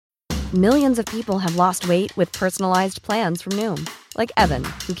Millions of people have lost weight with personalized plans from Noom. Like Evan,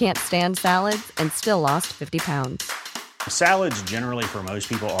 who can't stand salads and still lost 50 pounds. Salads generally for most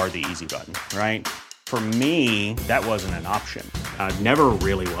people are the easy button, right? For me, that wasn't an option. I never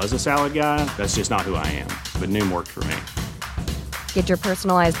really was a salad guy. That's just not who I am. But Noom worked for me. Get your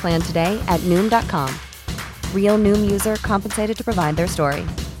personalized plan today at Noom.com. Real Noom user compensated to provide their story.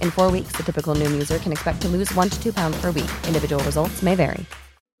 In 4 weeks, the typical Noom user can expect to lose 1 to 2 pounds per week. Individual results may vary.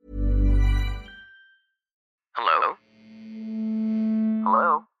 Hello? Hello?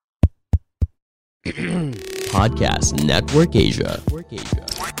 Podcast Network Asia.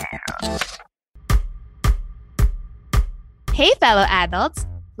 Hey, fellow adults!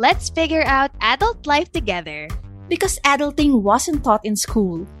 Let's figure out adult life together. Because adulting wasn't taught in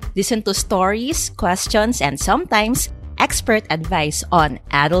school. Listen to stories, questions, and sometimes expert advice on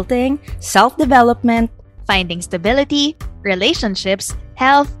adulting, self-development, Finding stability, relationships,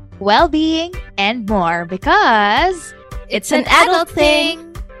 health, well-being, and more because it's an adult thing.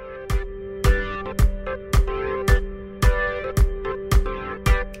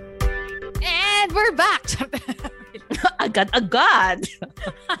 And we're back! Agad-agad.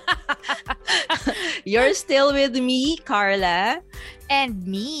 You're still with me, Carla. And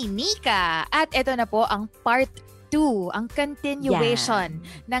me, Nika. At ito na po ang part 2, ang continuation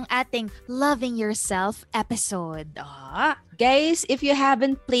ng ating Loving Yourself episode. Guys, if you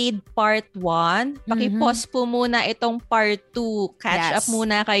haven't played part 1, paki-pause po muna itong part 2. Catch up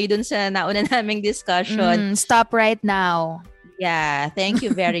muna kayo dun sa nauna naming discussion. Stop right now. Yeah, thank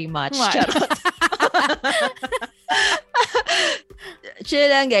you very much.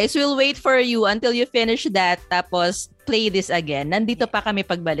 Chill lang, guys. We'll wait for you until you finish that. Tapos, play this again. Nandito pa kami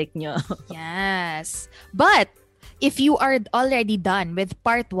pagbalik nyo. Yes. But, if you are already done with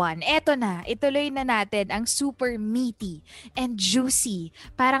part 1, eto na. Ituloy na natin ang super meaty and juicy,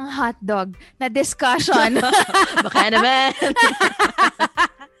 parang hotdog na discussion. Baka naman.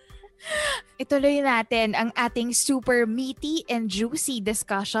 Ituloy natin ang ating super meaty and juicy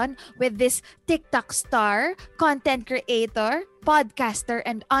discussion with this TikTok star, content creator, podcaster,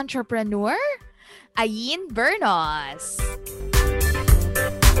 and entrepreneur, Ayin Bernos.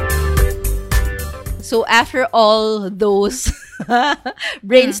 So after all those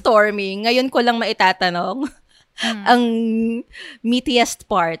brainstorming, ngayon ko lang maitatanong ang meatiest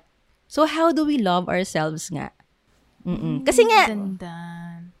part. So how do we love ourselves nga? Kasi nga,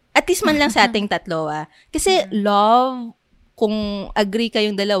 at least man lang sa ating tatlo Kasi love, kung agree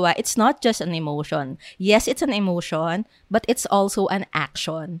kayong dalawa, it's not just an emotion. Yes, it's an emotion, but it's also an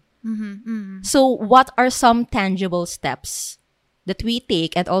action. So what are some tangible steps that we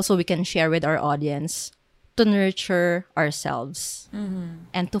take and also we can share with our audience to nurture ourselves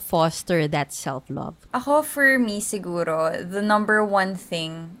and to foster that self-love? Ako, for me, siguro, the number one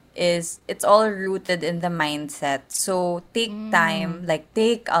thing is it's all rooted in the mindset. So, take time,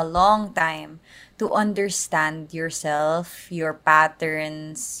 take a long time to understand yourself, your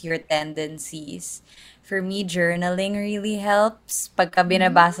patterns, your tendencies. For me, journaling really helps. Pagka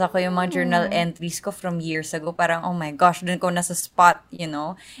binabasa ko yung mga journal entries ko from years ago, parang, oh my gosh, dun ko nasa spot, you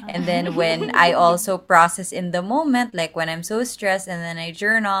know? And then when I also process in the moment, like when I'm so stressed and then I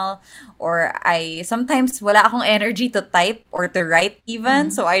journal, or sometimes wala akong energy to type or to write even,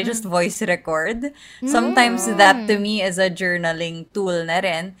 so I just voice record. Sometimes that to me is a journaling tool na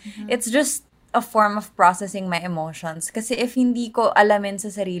rin. It's just a form of processing my emotions. Kasi if hindi ko alamin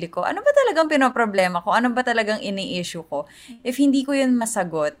sa sarili ko, ano ba talagang pinoproblema ko? Ano ba talagang ini-issue ko? If hindi ko yun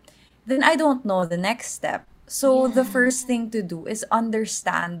masagot, then I don't know the next step. So the first thing to do is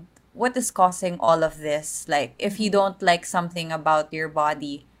understand what is causing all of this. Like, if you don't like something about your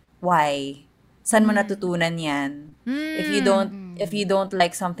body, why? Saan mo natutunan yan? If you don't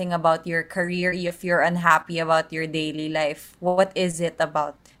like something about your career, if you're unhappy about your daily life, what is it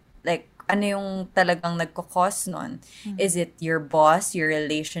about? Like, ano yung talagang nagkakos nun? Is it your boss, your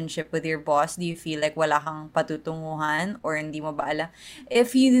relationship with your boss? Do you feel like wala kang patutunguhan or hindi mo ba alam?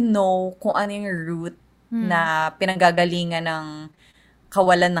 If you know kung ano yung root na pinanggagalingan ng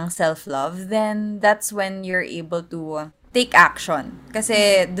kawalan ng self-love, then that's when you're able to take action.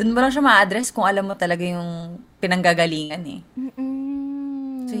 Kasi dun mo lang siya ma-address kung alam mo talaga yung pinanggagalingan eh.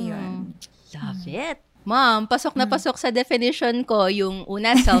 So yun. Love it. Ma'am, pasok na pasok sa definition ko yung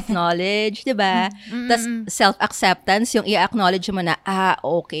una, self-knowledge, di ba? Tapos self-acceptance, yung i-acknowledge mo na,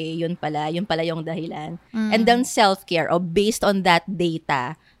 okay, yun pala yung dahilan. And then self-care, based on that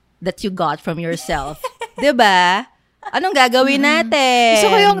data that you got from yourself. Di ba? Anong gagawin natin?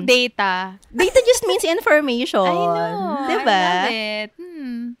 Gusto ko yung data. Data just means information. I know. Di ba? I love it.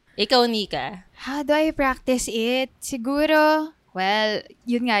 Ikaw, Nika. How do I practice it? Siguro, Well,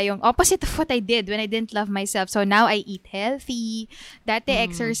 yun nga, yung opposite of what I did when I didn't love myself. So now I eat healthy, dati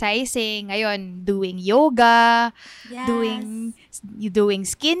exercising, ngayon doing yoga, doing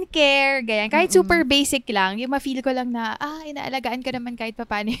skincare, ganyan. Kahit super basic lang, yung ma-feel ko lang na, inaalagaan ko naman kahit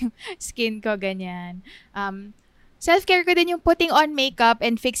paano yung skin ko, ganyan. Self-care ko din yung putting on makeup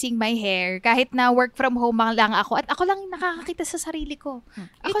and fixing my hair. Kahit na work from home lang ako. At ako lang nakakakita sa sarili ko.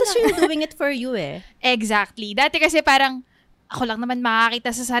 Because you're doing it for you eh. Exactly. Dati kasi parang, ako lang naman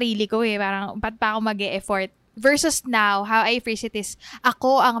makakita sa sarili ko eh. Parang, ba't pa ako mag-e-effort? Versus now, how I phrase it is,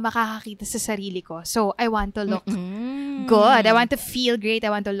 ako ang makakakita sa sarili ko. So, I want to look good. I want to feel great.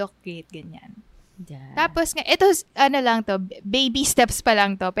 I want to look great. Ganyan. Yeah. Tapos nga, ito, lang to, baby steps pa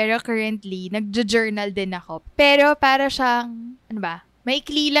lang to. Pero currently, nag-journal din ako. Pero para siyang,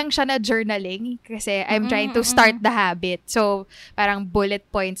 maikli lang siya na journaling kasi I'm trying to start the habit. So, parang bullet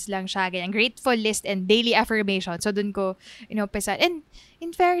points lang siya. Ganyan. Grateful list and daily affirmation. So, dun ko inumpisa. And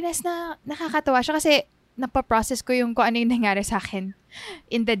in fairness na nakakatawa siya kasi napaprocess ko kung ano yung nangyari sa akin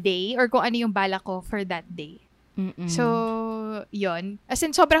in the day or kung ano yung bala ko for that day. So, yon. As in,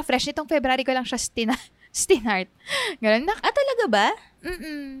 sobrang fresh. Nitong February ko lang siya stinart. Ganun. Talaga ba?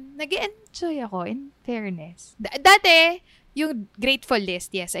 Nag-enjoy ako in fairness. Dati, yung grateful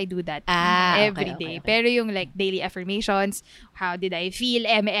list, yes, I do that every day. Okay. Pero yung like daily affirmations, how did I feel,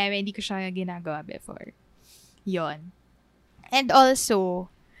 hindi ko siya ginagawa before. Yon. And also,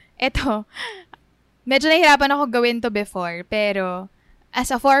 eto, medyo nahihirapan ako gawin to before, pero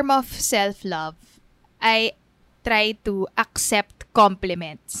as a form of self-love, I try to accept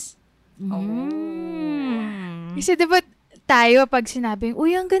compliments. Kasi diba, tayo pag sinabing,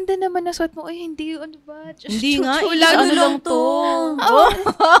 uy, ang ganda naman na suot mo. Uy, hindi, ano ba? Hindi nga, ano lang to.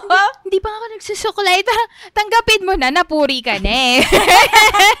 Hindi pa ako nagsusuklay. Tanggapin mo na, napuri ka na eh.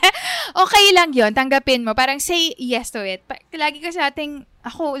 Okay lang yon, tanggapin mo. Parang say yes to it. Lagi kasi lagi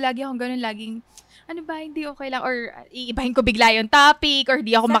akong ganun, laging, ano ba, hindi okay lang. Or iibahin ko bigla yung topic, or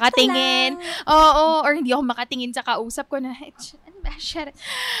hindi ako makatingin. Oo, or hindi ako makatingin sa kausap ko na, ano ba, shit.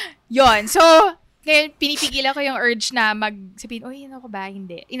 Yon, so, ngayon, pinipigilan ko yung urge na magsabihin, ano ko ba?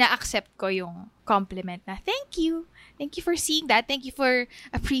 Hindi. Ina-accept ko yung compliment na, thank you. Thank you for seeing that. Thank you for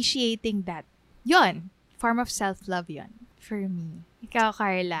appreciating that. Yon. Form of self-love yon for me. Ikaw,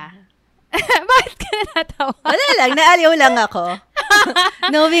 Carla. Bakit ka natawa? Wala lang, naaliw lang ako.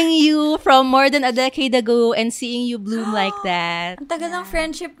 Knowing you from more than a decade ago and seeing you bloom like that. Ang tagal ng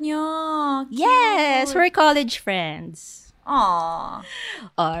friendship nyo. Cute. Yes, we're college friends. Aww.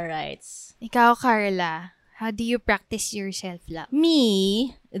 Alright. Ikaw, Carla, how do you practice your self-love?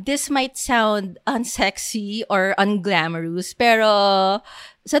 Me, this might sound unsexy or unglamorous, pero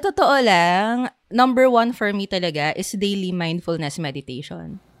sa totoo lang, number 1 for me talaga is daily mindfulness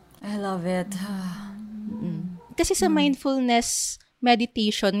meditation. I love it. Kasi sa mindfulness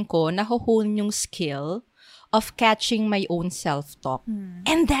meditation ko, nahuhon yung skill of catching my own self-talk.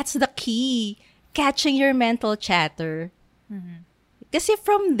 And that's the key. Catching your mental chatter. Kasi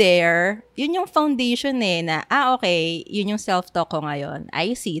from there, yun yung foundation na, okay, yun yung self-talk ko ngayon.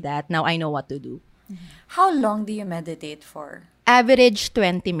 I see that. Now I know what to do. How long do you meditate for? Average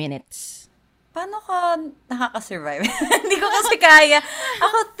 20 minutes. Paano ka nakaka-survive? Hindi ko kasi kaya.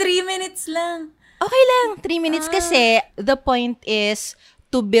 Ako, 3 minutes lang. Okay lang, 3 minutes kasi the point is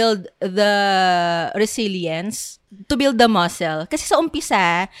to build the resilience, to build the muscle. Kasi sa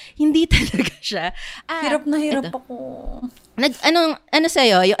umpisa, hindi talaga siya. Hirap na hirap ako. Ano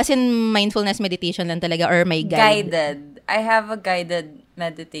sa'yo? Yung, as in mindfulness meditation lang talaga or may guide? Guided. I have a guided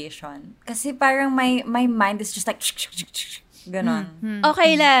meditation. Kasi parang my mind is just like, ganon.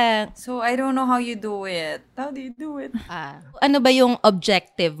 Okay lang. So, I don't know how you do it. How do you do it? Ano ba yung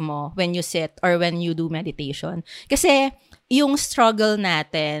objective mo when you sit or when you do meditation? Kasi yung struggle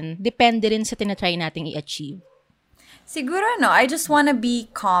natin, depende rin sa tinatry nating i-achieve. Siguro, I just wanna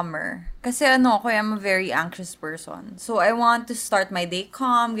be calmer. Kasi ako, I'm a very anxious person. So, I want to start my day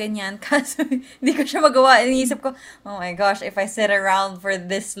calm, ganyan. Kasi hindi ko siya magawa. Iniisip ko, oh my gosh, if I sit around for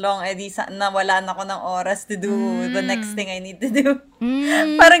this long, nawala na ako ng oras to do the next thing I need to do.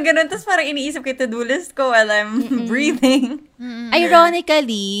 Parang ganun. Tapos parang iniisip ko yung to-do list ko while I'm breathing.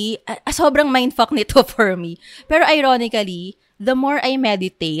 Ironically, sobrang mindfuck nito for me. Pero ironically, the more I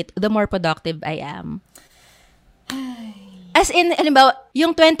meditate, the more productive I am. As in, halimbawa,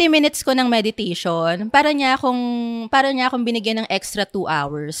 yung 20 minutes ko ng meditation, para niya akong binigyan ng extra 2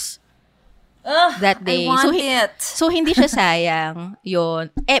 hours that day. I want it. So, hindi siya sayang.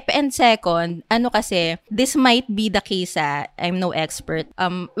 Yun. And second, kasi, this might be the case, I'm no expert.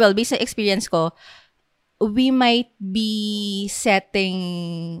 Well, based sa experience ko, we might be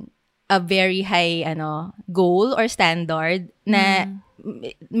setting a very high goal or standard na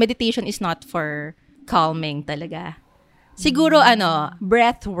meditation is not for calming talaga. Siguro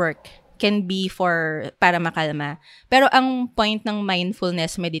breath work can be para makalma. Pero ang point ng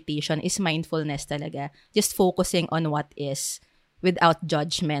mindfulness meditation is mindfulness talaga. Just focusing on what is without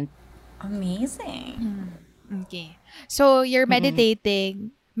judgment. Amazing. Okay. So, you're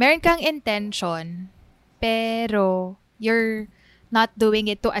meditating. Meron kang intention, pero you're not doing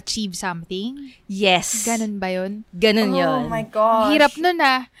it to achieve something? Yes. Ganun ba yun? Ganun yun. Oh my gosh. Hirap nun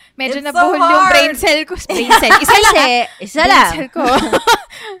Medyo It's nabuhol so yung hard. brain cell ko. Brain cell. Isa lang Isa brain lang. cell ko.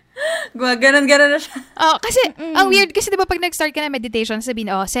 Ganon na siya. Kasi, ang weird kasi diba pag nag-start ka na meditation,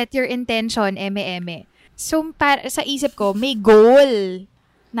 sabihin, set your intention, eme. So, sa isip ko, may goal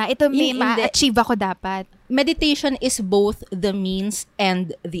na ito may ma-achieve ako dapat. Meditation is both the means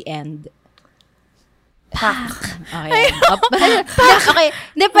and the end. Okay. Okay.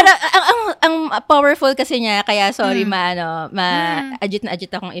 Hindi, para, ang powerful kasi niya, kaya sorry, agit na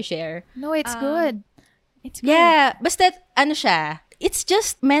agit akong i-share. No, it's good. It's good. Yeah, basta, siya, it's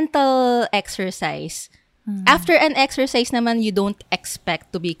just mental exercise. After an exercise naman, you don't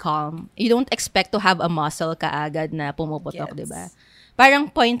expect to be calm. You don't expect to have a muscle kaagad na pumuputok, Yes. diba?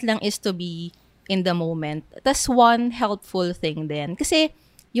 Parang point lang is to be in the moment. Tas one helpful thing din. Kasi,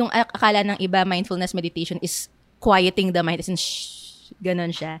 yung akala ng iba, mindfulness meditation is quieting the mind. As in,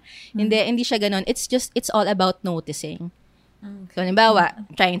 ganon siya. Hindi siya ganon. It's all about noticing. So, halimbawa,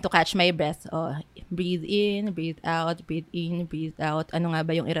 trying to catch my breath. Breathe in, breathe out, breathe in, breathe out. Ano nga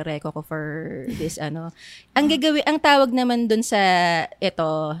ba yung irereko ko for this, Ang tawag naman dun sa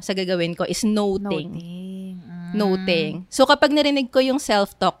gagawin ko is noting. Noting. So, kapag narinig ko yung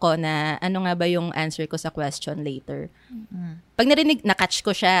self-talk ko na ano nga ba yung answer ko sa question later, pag na-catch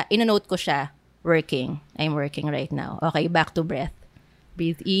ko siya, ino-note ko siya, working. I'm working right now. Okay, back to breath.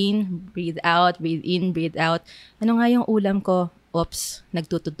 Breathe in, breathe out, breathe in, breathe out. Ano nga yung ulam ko? Oops,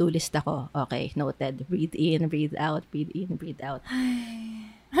 nagtutudo list ako. Okay, noted. Breathe in, breathe out, breathe in, breathe out.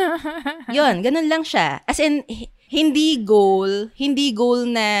 Yun, ganun lang siya. As in, hindi goal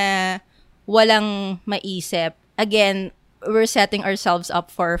na walang maisip. Again, we're setting ourselves up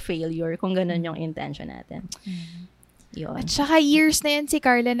for failure kung ganun yung intention natin. Yun. At saka years na yan si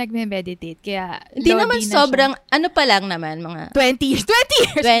Carla nagme-meditate. Kaya, Hindi naman sobrang, pa lang naman, mga 20 years! 20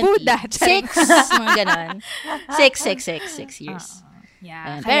 years! Buddha! 6, mga ganon. 6 years.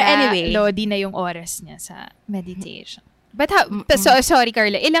 Yeah. Pero anyway. Lodi na yung oras niya sa meditation. But sorry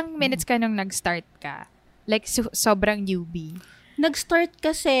Carla, ilang minutes ka nung nag-start ka? Like, sobrang newbie. Nag-start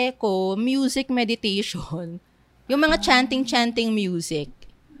kasi ko music meditation. Yung mga chanting music.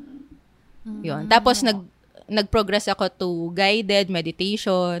 Yun. Tapos nag-progress ako to guided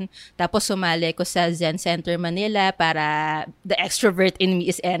meditation. Tapos sumali ko sa Zen Center Manila para the extrovert in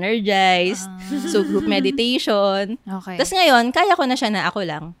me is energized. So group meditation. Okay. Tapos ngayon, kaya ko na siya na ako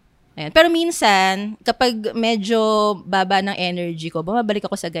lang. Ayan. Pero minsan, kapag medyo baba ng energy ko, bumabalik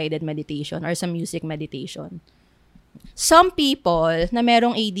ako sa guided meditation or sa music meditation. Some people na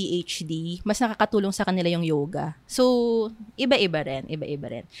merong ADHD, mas nakakatulong sa kanila yung yoga. So, iba-iba rin.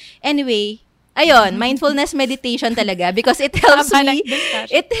 Anyway, ayun, mindfulness meditation talaga because it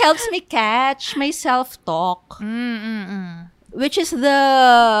helps me catch my self-talk. Which is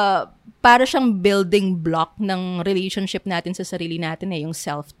para siyang building block ng relationship natin sa sarili natin yung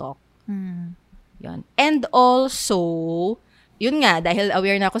self-talk. Yun. And also, yun nga, dahil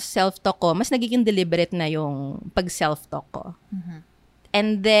aware na ako sa self-talk ko, mas nagiging deliberate na yung pag-self-talk ko.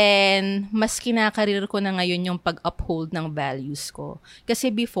 And then, mas kinakarir ko na ngayon yung pag-uphold ng values ko. Kasi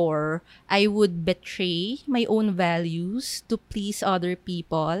before, I would betray my own values to please other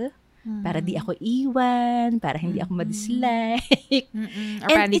people. Para di ako iwan, para hindi ako ma-dislike. Or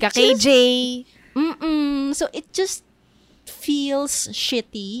para hindi ka KJ. So, it just feels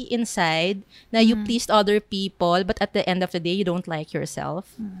shitty inside na you pleased other people but at the end of the day, you don't like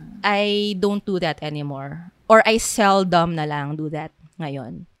yourself. I don't do that anymore. Or I seldom na lang do that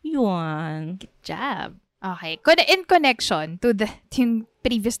ngayon. Yun. Good job. Okay. In connection to yung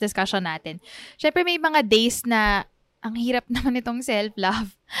previous discussion natin, syempre may mga days na ang hirap naman itong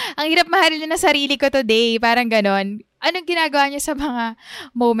self-love. Ang hirap mahalin na sarili ko today. Parang ganon. Anong ginagawa niyo sa mga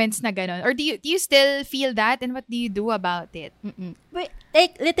moments na ganon? Or do you still feel that? And what do you do about it? Wait,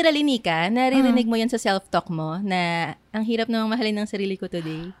 like, literally, Nika, naririnig mo yan sa self-talk mo na ang hirap namang mahalin ng sarili ko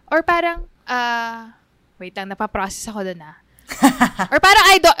today? Or parang, wait lang, napaprocess ako dun or parang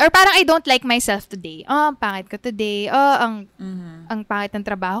I don't like myself today. Ang pangit ko today. Ang pangit ng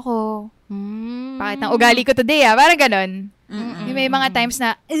trabaho ko. Pangit ng ugali ko today. Parang ganon. May mga times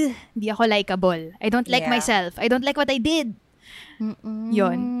na, hindi ako likable. I don't like myself. I don't like what I did.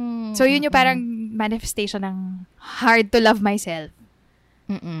 Yun. So, yun yung parang manifestation ng hard to love myself.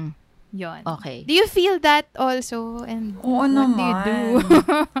 Yun. Okay. Do you feel that also? And Oo what naman. do you do?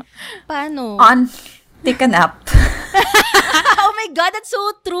 Paano? Take a nap. Oh my God, that's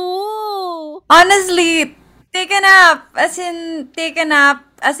so true! Honestly, take a nap. As in, take a nap.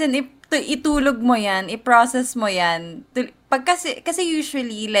 As in, itulog mo yan. I-process mo yan. Kasi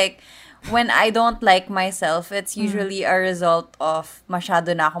usually, like, when I don't like myself, it's usually a result of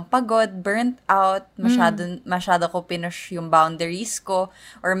masyado na akong pagod, burnt out, masyado ko pinush yung boundaries ko,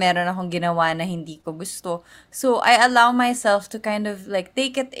 or meron akong ginawa na hindi ko gusto. So, I allow myself to kind of like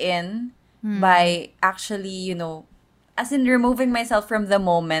take it in by actually, as in removing myself from the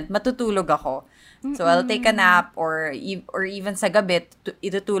moment, matutulog ako. So, I'll take a nap or even sa gabi,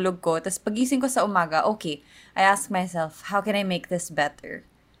 itutulog ko. Tapos pagising ko sa umaga, okay, I ask myself, how can I make this better?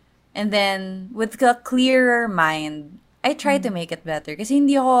 And then, with a clearer mind, I try to make it better. Kasi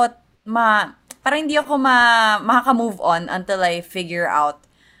hindi ako makaka-move on until I figure out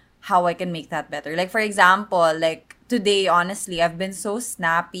how I can make that better. Like, for example, like, today, honestly, I've been so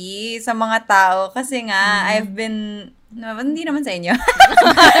snappy sa mga tao. Kasi nga, I've been... No, hindi naman sa inyo.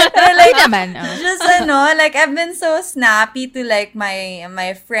 Like, naman. Just, like, I've been so snappy to, like,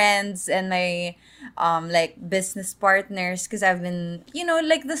 my friends and my... like, business partners, because I've been,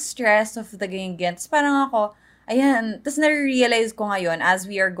 like, the stress of the against, parang ako, ayan, tapos na-realize ko ngayon, as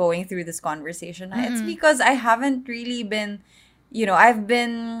we are going through this conversation, it's because I haven't really been, I've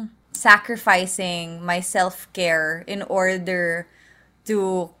been sacrificing my self-care in order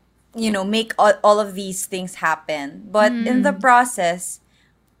to, make all of these things happen. But in the process,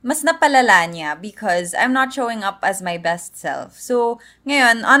 mas napalala niya because I'm not showing up as my best self. So,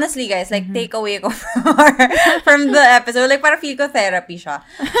 ngayon, honestly guys, like, take away ko from the episode, like, parang feel ko therapy siya.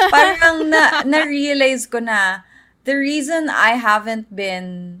 Parang na-realize ko na the reason I haven't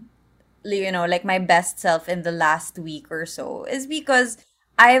been, like, my best self in the last week or so is because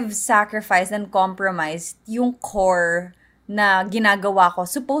I've sacrificed and compromised yung core na ginagawa ko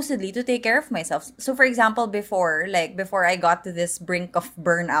supposedly to take care of myself. So, for example, before I got to this brink of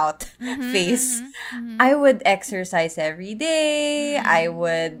burnout phase, I would exercise every day, I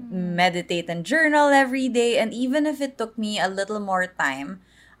would meditate and journal every day, and even if it took me a little more time,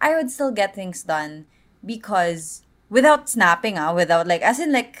 I would still get things done because without snapping,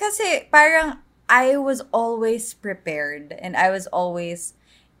 kasi parang I was always prepared and I was always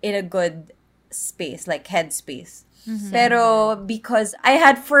in a good space, like headspace. Pero because I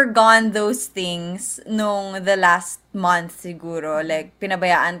had forgone those things nung the last month siguro, like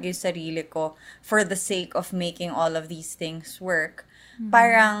pinabayaan ko yung sarili ko for the sake of making all of these things work,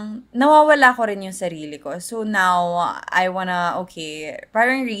 parang nawawala ko rin yung sarili ko. So now, I wanna,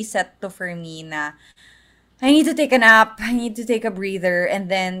 parang reset to for me na I need to take a nap, I need to take a breather, and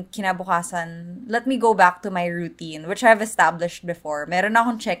then kinabukasan, let me go back to my routine, which I've established before. Meron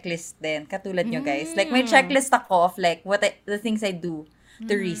akong checklist din, katulad nyo guys. Like, may checklist ako of like, the things I do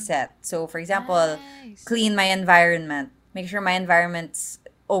to reset. So, for example, clean my environment. Make sure my environment's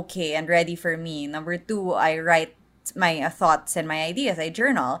okay and ready for me. Number 2, I write my thoughts and my ideas. I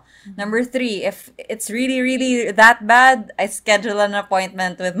journal. Number 3, if it's really, really that bad, I schedule an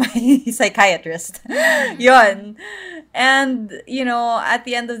appointment with my psychiatrist. Yon. And, at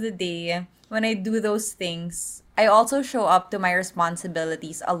the end of the day, when I do those things, I also show up to my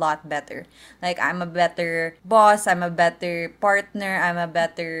responsibilities a lot better. Like, I'm a better boss, I'm a better partner, I'm a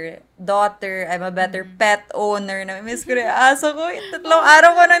better daughter, I'm a better pet owner. Namimiss ko rin yung aso ko. 3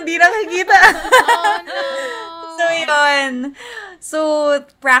 araw ko nang di nakikita. Oh, no. So, yun. So,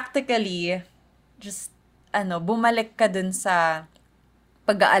 practically, just, bumalik ka dun sa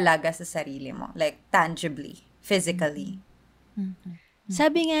pag-aalaga sa sarili mo. Like, tangibly, physically.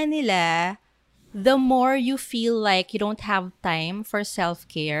 Sabi nga nila, the more you feel like you don't have time for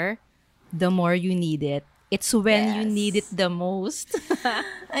self-care, the more you need it. It's when you need it the most.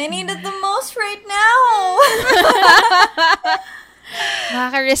 I need it the most right now!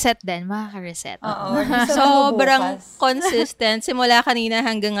 Makaka-reset din. Makaka-reset. Oo. Sobrang consistent. Simula kanina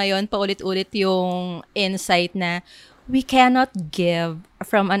hanggang ngayon, paulit-ulit yung insight na we cannot give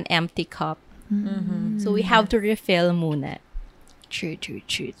from an empty cup. So we have to refill muna. True.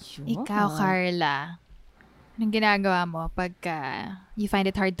 Ikaw, Carla, anong ginagawa mo pagka you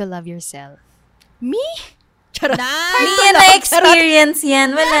find it hard to love yourself? Me? Charot. Hindi yan na-experience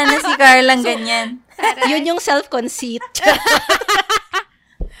yan. Wala na si Carlang ganyan. Yun yung self-conceit.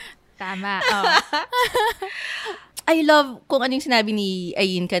 Tama. I love kung anong sinabi ni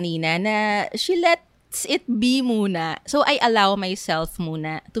Ayin kanina na she lets it be muna. So I allow myself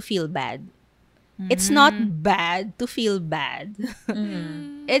muna to feel bad. It's not bad to feel bad.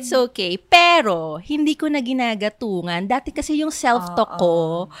 It's okay. Pero, hindi ko na ginagatungan. Dati kasi yung self-talk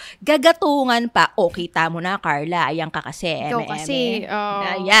ko, gagatungan pa. Oh, kita mo na, Carla. Ayan ka kasi. Ikaw kasi.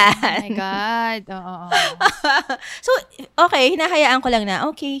 Ayan. Oh my God. So, okay. Hinahayaan ko lang na,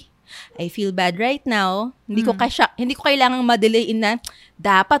 okay, I feel bad right now. Hindi ko kailangang madelayin na,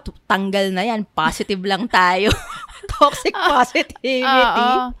 dapat tanggal na yan. Positive lang tayo. Toxic positivity.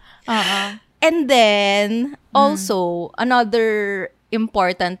 And then, also, another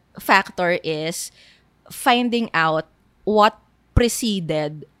important factor is finding out what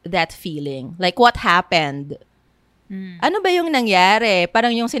preceded that feeling. Like, what happened? Ano ba yung nangyari?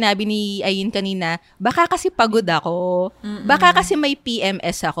 Parang yung sinabi ni Ayin kanina, baka kasi pagod ako. Baka kasi may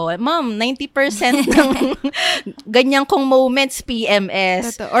PMS ako. Ma'am, 90% ng ganyan kong moments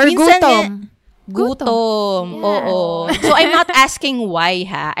PMS. Or gutom. Gutom. Oo. So, I'm not asking why,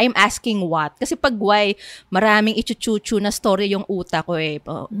 ha? I'm asking what. Kasi pag why, maraming ichuchuchu na story yung utak ko eh.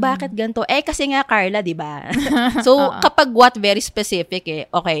 Bakit ganito? Kasi nga, Carla, di ba? So, kapag what, very specific eh.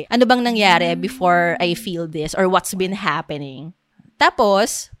 Okay, ano bang nangyari before I feel this? Or what's been happening?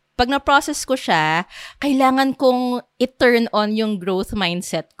 Tapos, pag na-process ko siya, kailangan kong i-turn on yung growth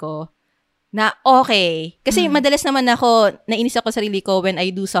mindset ko. Na okay. Kasi madalas naman nainis ako sa sarili ko when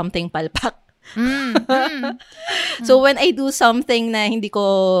I do something palpak. So, when I do something na hindi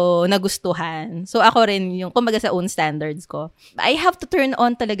ko nagustuhan, so ako rin yung, kumbaga sa own standards ko, I have to turn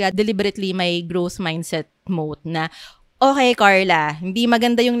on talaga deliberately my growth mindset mode na, okay, Carla, hindi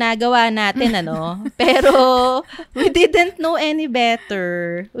maganda yung nagawa natin, pero we didn't know any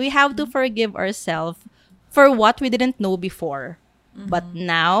better. We have to forgive ourselves for what we didn't know before. But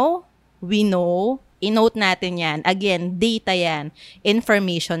now, we know, i-note natin yan. Again, data yan,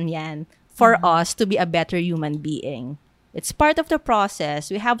 information yan, for us to be a better human being. It's part of the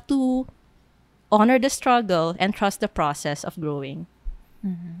process. We have to honor the struggle and trust the process of growing.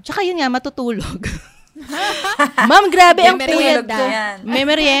 Tsaka yun nga, matutulog. Ma'am, grabe ang puyat ko. May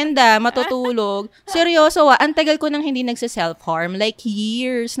merienda, matutulog. Seryoso, ang tagal ko nang hindi nagsa-self-harm. Like,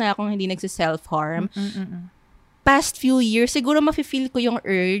 years na akong hindi nagsa-self-harm. Past few years, siguro mafe-feel ko yung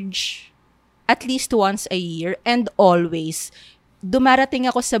urge at least once a year and always. Dumarating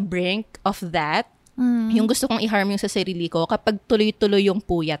ako sa brink of that. Yung gusto kong i-harm yung sa sarili ko kapag tuloy-tuloy yung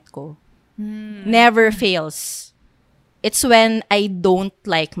puyat ko. Never fails. It's when I don't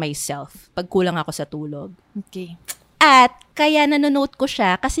like myself. Pag kulang ako sa tulog. Okay. At kaya nanonote ko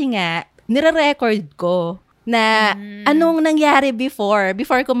siya kasi nga, nire-record ko na anong nangyari before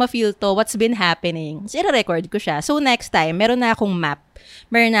ko ma-feel to, what's been happening. So, i-record ko siya. So, next time, meron na akong map.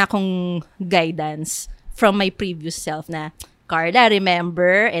 Meron na akong guidance from my previous self na, Carla,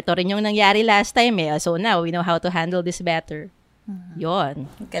 remember, ito rin yung nangyari last time eh. So now, we know how to handle this better. Yon.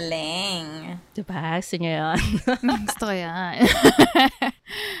 Galing. Diba? Gusto nyo yun? Gusto ko yan.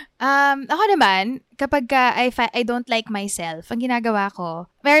 Ako naman, kapag I don't like myself, ang ginagawa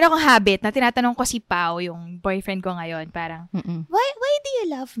ko, meron akong habit na tinatanong ko si Pao, yung boyfriend ko ngayon, parang, why do you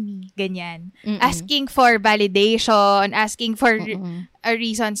love me? Ganyan. Asking for validation, asking for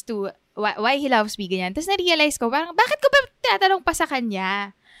reasons to why he loves me, ganyan. Tapos na-realize ko, parang, bakit ko ba tinatanong pa sa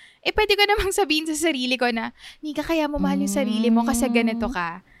kanya? Pwede ko namang sabihin sa sarili ko na, Nika, kaya mo mahal yung sarili mo kasi ganito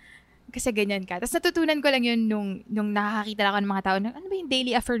ka. Kasi ganyan ka. Tapos natutunan ko lang yun nung nakakakita lang ako ng mga tao na, ano ba yung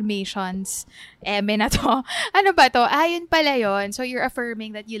daily affirmations? Na to. Ano ba to? Yun pala yun. So, you're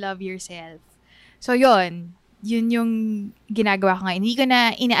affirming that you love yourself. So, yun yung ginagawa ko ngayon. Hindi ko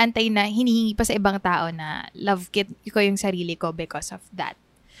na inaantay na hinihingi pa sa ibang tao na love ko yung sarili ko because of that.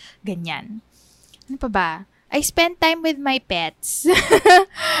 Ganyan. Ano pa ba? I spend time with my pets.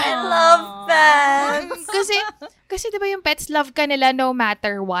 I love pets. Kasi diba yung pets, love ka nila no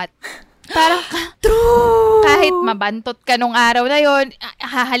matter what. Parang, true! Kahit mabantot ka nung araw na yon,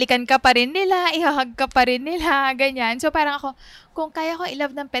 hahalikan ka pa rin nila, ihahag ka pa rin nila, ganyan. So parang ako, kung kaya ko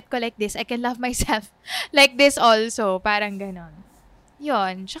i-love ng pet ko like this, I can love myself like this also. Parang ganon.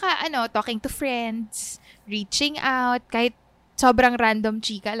 Yon. Tsaka talking to friends, reaching out, kahit sobrang random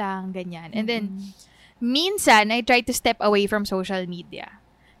chika lang, ganyan. And then, minsan, I try to step away from social media.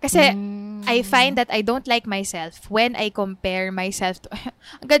 Kasi, I find that I don't like myself when I compare myself to,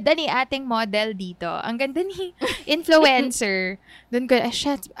 ang ganda ni ating model dito. Ang ganda ni influencer. Doon ko,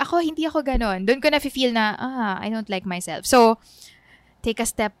 hindi ako ganon. Doon ko na-feel na, I don't like myself. So, take a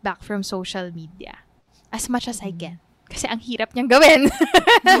step back from social media. As much as I can. Kasi ang hirap niyang gawin.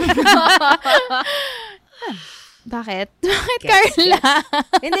 Bakit? Bakit, Carla?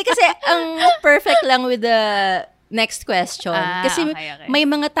 Hindi kasi, ang perfect lang with the next question. Kasi okay. may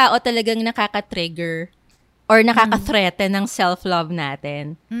mga tao talagang nakaka-trigger or nakaka-threaten ng self-love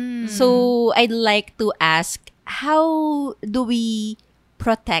natin. So, I'd like to ask, how do we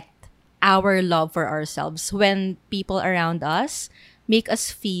protect our love for ourselves when people around us make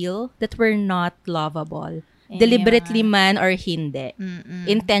us feel that we're not lovable? Deliberately man or hindi.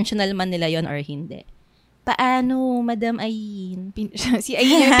 Intentional man nila yon or hindi. Paano, Madam Ayin? Si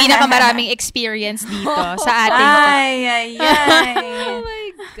Ayin yung pinakamaraming experience dito sa ating... Oh my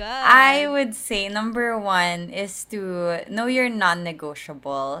God. I would say number 1 is to know your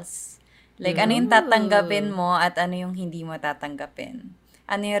non-negotiables. Like, ano yung tatanggapin mo at ano yung hindi mo tatanggapin.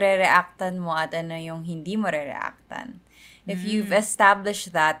 Ano yung re-reactan mo at ano yung hindi mo re-reactan. If you've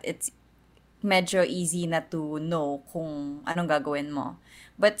established that, it's medyo easy na to know kung anong gagawin mo.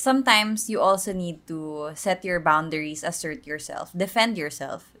 But sometimes, you also need to set your boundaries, assert yourself, defend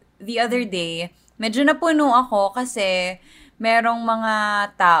yourself. The other day, medyo napuno ako kasi merong mga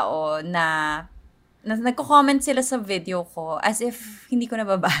tao na nagko-comment sila sa video ko as if hindi ko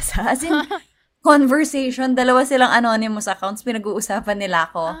nababasa. As in, conversation, dalawa silang anonymous accounts, pinag-uusapan nila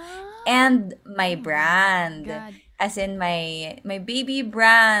ako. And my brand. God. As in, my baby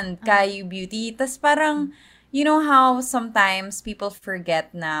brand, Caillou Beauty. Tas parang, you know how sometimes people forget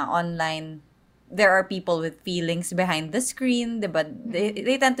na online there are people with feelings behind the screen, diba?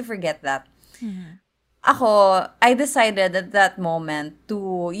 They tend to forget that. Ako, I decided at that moment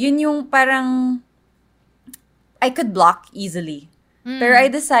to, yun yung parang, I could block easily. Pero I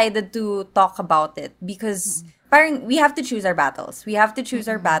decided to talk about it because parang we have to choose our battles. We have to choose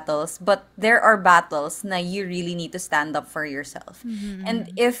our battles, but there are battles na you really need to stand up for yourself. And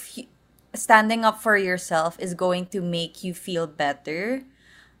if standing up for yourself is going to make you feel better,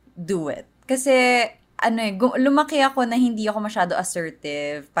 do it. Kasi, lumaki ako na hindi ako masyado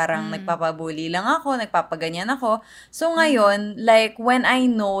assertive. Parang nagpapabully lang ako, nagpapaganyan ako. So ngayon, like, when I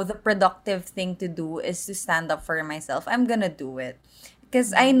know the productive thing to do is to stand up for myself, I'm gonna do it.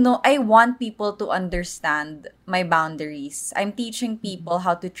 Because I know, I want people to understand my boundaries. I'm teaching people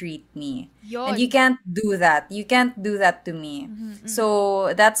how to treat me. And you can't do that. You can't do that to me.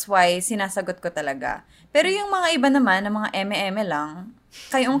 So, that's why sinasagot ko talaga. Pero yung mga iba naman, na mga eme-eme lang,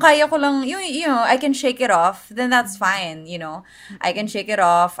 kaya ko lang, you know, I can shake it off, then that's fine, you know. I can shake it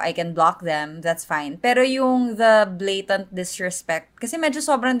off, I can block them, that's fine. Pero yung the blatant disrespect, kasi medyo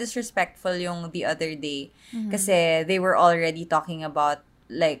sobrang disrespectful yung the other day. Kasi they were already talking about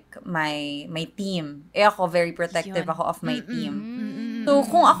like my team. Ako, very protective ako of my team. So,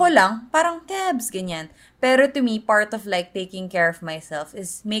 kung ako lang, parang tabs, ganyan. Pero to me, part of like taking care of myself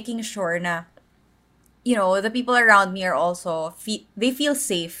is making sure na, you know, the people around me are also, they feel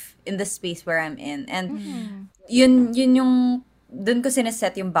safe in the space where I'm in. And yun yung, dun ko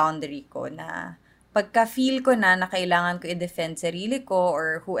sineset yung boundary ko na pagka-feel ko na kailangan ko i-defend sarili ko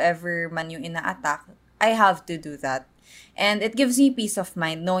or whoever man yung ina-attack, I have to do that. And it gives me peace of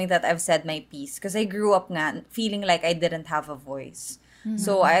mind knowing that I've said my piece. Because I grew up nga feeling like I didn't have a voice.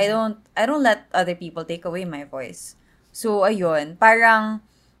 So I don't let other people take away my voice. So ayun, parang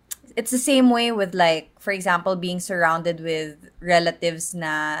it's the same way with like, for example, being surrounded with relatives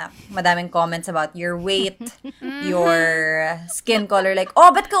na madaming comments about your weight, your skin color. Like, oh,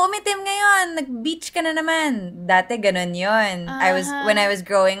 ba't ka umitim ngayon? Nag-beach ka na naman. Dati ganun yun. When I was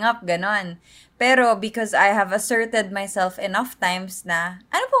growing up, ganun. Pero because I have asserted myself enough times na,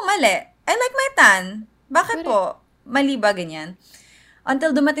 ano pong mali? I like my tan. Bakit po? Mali ba ganyan?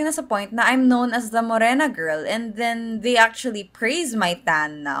 Until dumating na sa point na I'm known as the Morena girl, and then they actually praise my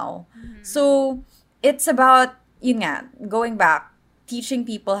tan now. So, it's about, yun nga, going back, teaching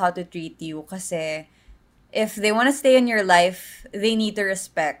people how to treat you kasi if they want to stay in your life, they need to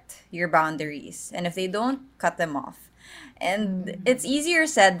respect your boundaries. And if they don't, cut them off. And it's easier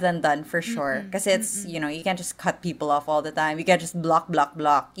said than done for sure. Kasi it's, you know, you can't just cut people off all the time. You can't just block.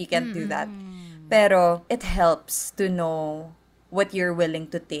 You can't do that. Pero it helps to know what you're willing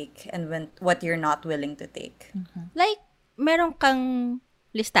to take and what you're not willing to take. Like, meron kang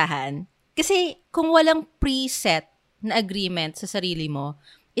listahan. Kasi kung walang preset na agreement sa sarili mo,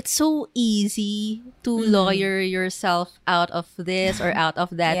 it's so easy to lawyer yourself out of this or out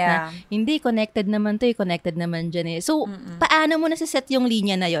of that na hindi, connected naman to, connected naman dyan eh. So, paano mo nasiset yung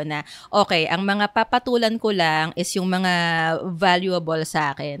linya na yon na, okay, ang mga papatulan ko lang is yung mga valuable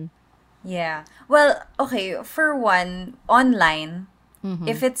sa akin? Yeah. Well, okay, for one, online,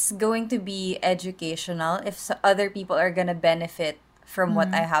 if it's going to be educational, if other people are gonna benefit from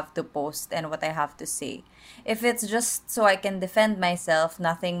what I have to post and what I have to say. If it's just so I can defend myself,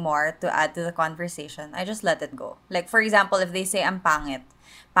 nothing more to add to the conversation, I just let it go. Like, for example, if they say I'm pangit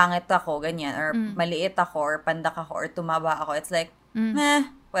ako, ganyan, or maliit ako, or pandak ako, or tumaba ako, it's like,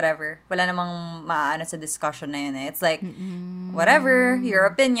 whatever. Wala namang maano sa discussion na yun eh. It's like, whatever, your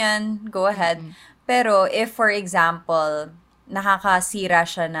opinion, go ahead. Pero if, for example, nakakasira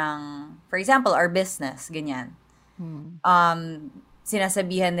siya ng, for example, our business, ganyan.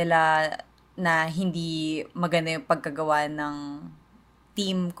 Sinasabihan nila na hindi maganda yung pagkagawa ng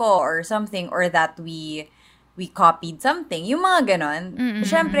team ko or something, or that we copied something. Yung mga ganon,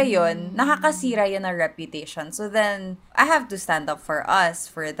 syempre yun, nakakasira yun ng reputation. So then, I have to stand up for us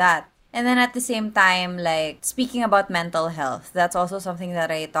for that. And then at the same time, like, speaking about mental health, that's also something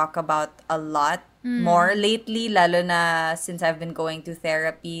that I talk about a lot more lately, lalo na since I've been going to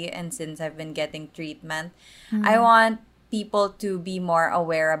therapy and since I've been getting treatment. I want people to be more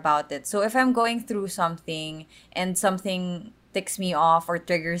aware about it. So if I'm going through something and something ticks me off or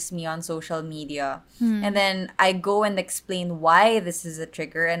triggers me on social media, and then I go and explain why this is a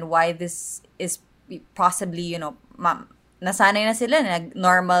trigger and why this is possibly, nasanay na sila na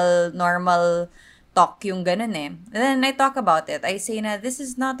normal talk yung ganun eh. And then I talk about it. I say na this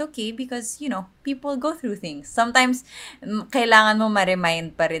is not okay because, people go through things. Sometimes, kailangan mo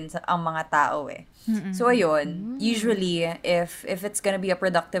ma-remind pa rin ang mga tao eh. So ayun, usually if it's gonna be a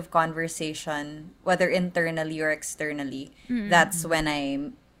productive conversation, whether internally or externally, that's when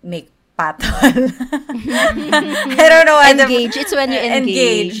I make patol. I don't know why. Engage. It's when you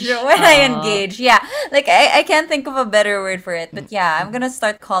engage. When I engage, yeah. Like I can't think of a better word for it, but yeah, I'm gonna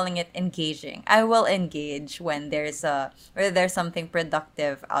start calling it engaging. I will engage when there's something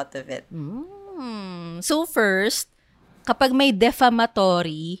productive out of it. So first, kapag may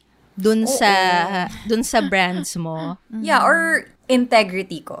defamatory dun sa brands mo. Yeah, or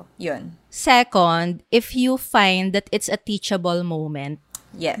integrity ko. Yun. Second, if you find that it's a teachable moment.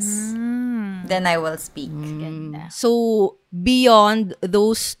 Yes. Then I will speak. So, beyond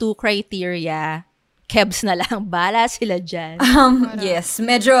those two criteria, kebs na lang. Bala sila dyan. Yes.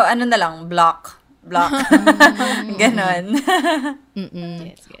 Medyo, na lang, block. Ganon.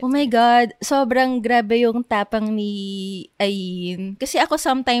 Yes. Oh my God, sobrang grabe yung tapang ni Ayin. Kasi ako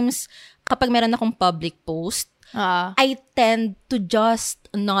sometimes, kapag meron akong public post, I tend to just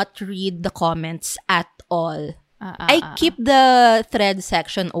not read the comments at all. I keep the thread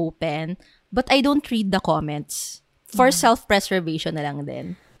section open, but I don't read the comments. For self-preservation na lang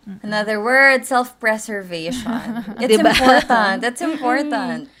din. Another word, self-preservation. It's important. That's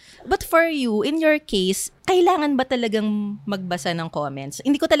important. But for you, in your case, kailangan ba talagang magbasa ng comments?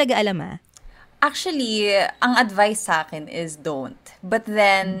 Hindi ko talaga alam Actually, ang advice sa akin is don't. But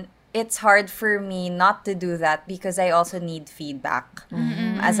then, it's hard for me not to do that because I also need feedback.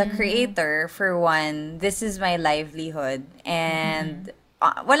 As a creator, for one, this is my livelihood. And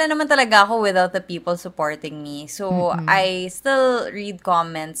wala naman talaga ako without the people supporting me. So, I still read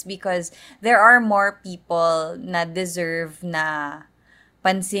comments because there are more people na deserve na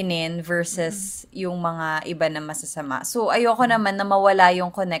pansinin versus yung mga iba na masasama. So, ayoko naman na mawala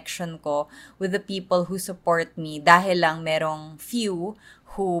yung connection ko with the people who support me dahil lang merong few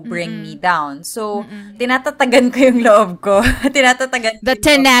who bring me down. So, tinatatagan ko yung loob ko. Tinatatagan The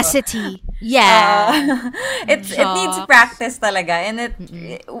tenacity. Yeah. It needs practice talaga. And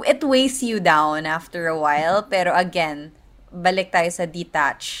it weighs you down after a while. Pero again, balik tayo sa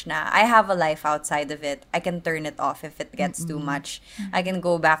detach na I have a life outside of it. I can turn it off if it gets too much. I can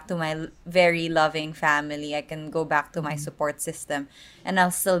go back to my very loving family. I can go back to my support system. And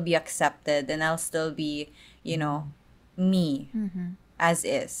I'll still be accepted. And I'll still be, me as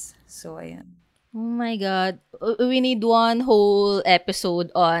is. So, ayan. Oh my God. We need one whole episode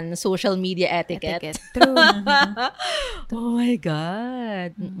on social media etiquette. True. Oh my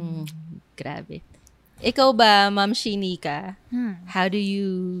God. Grabe. Ikaw ba, Ma'am Shinika? How do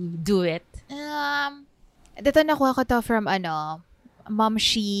you do it? Dito nakuha ko to from Mom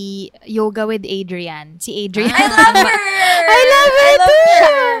Shi Yoga with Adrian. Si Adrian. I love her! I love her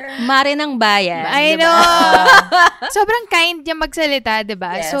too! Mare ng bayan. I diba? know. Sobrang kind niya magsalita,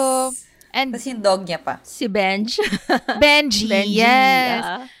 diba? Yes. So, and Tapos yung dog niya pa. Si Benj. Benji, yes.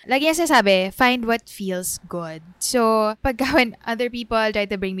 Yeah. Lagi niya sinasabi, find what feels good. So, when other people try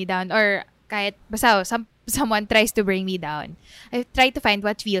to bring me down or kahit basta someone tries to bring me down, I try to find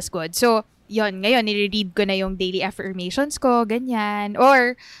what feels good. So, ngayon, nire-read ko na yung daily affirmations ko, ganyan.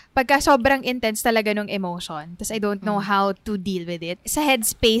 Or, pagka sobrang intense talaga nung emotion, tas I don't know how to deal with it. Sa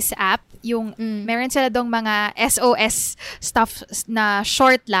Headspace app, meron sila dong mga SOS stuff na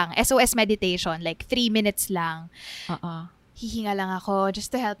short lang, SOS meditation, like 3 minutes lang. Hihinga lang ako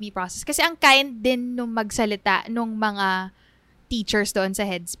just to help me process. Kasi ang kind din nung magsalita nung mga teachers doon sa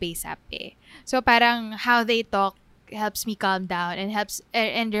Headspace app eh. So parang how they talk helps me calm down and helps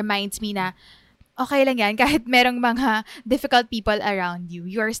and reminds me na okay lang yan. Kahit merong mga difficult people around you,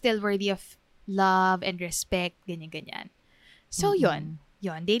 you are still worthy of love and respect, ganyan-ganyan. So, yun.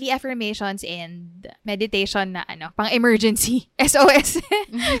 Daily affirmations and meditation na pang emergency. SOS.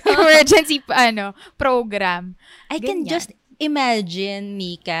 Emergency program. I can just imagine,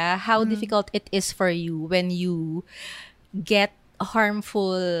 Mika, how difficult it is for you when you get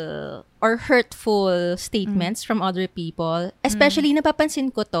harmful or hurtful statements from other people. Especially, napapansin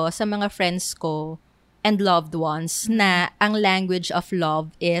ko to sa mga friends ko and loved ones na ang language of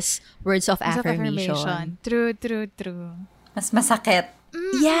love is words of affirmation. True. Mas masakit.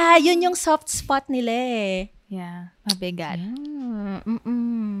 Yeah, yun yung soft spot nila eh. Yeah, mabigat. Yeah.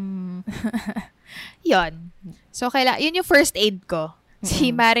 Yun. So, yun yung first aid ko.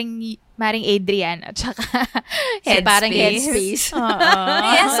 Si Maring Adrian at saka Headspace. Parang Headspace.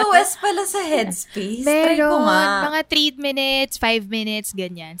 May SOS pala sa Headspace. Try ko Meron. nga. Mga 3 minutes, 5 minutes,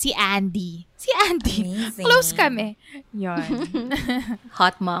 ganyan. Si Andy. Amazing. Close kami. Yun.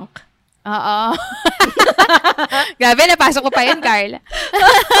 Hot monk. Oo. Grabe, napasok ko pa yun, Carla.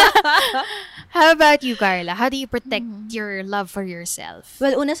 How about you, Carla? How do you protect your love for yourself?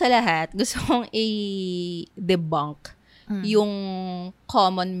 Well, una sa lahat, gusto kong i-debunk yung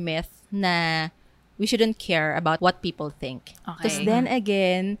common myth na we shouldn't care about what people think. Because then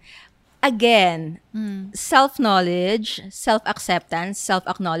again, self-knowledge, self-acceptance,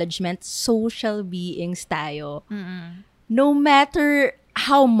 self-acknowledgement, social beings tayo. No matter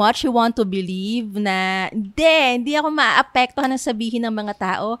how much you want to believe na hindi ako maapektuhan ng sabihin ng mga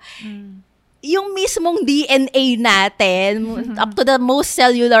tao, yung mismong DNA natin, up to the most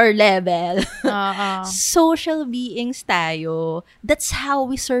cellular level, social beings tayo. That's how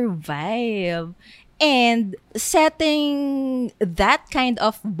we survive. And setting that kind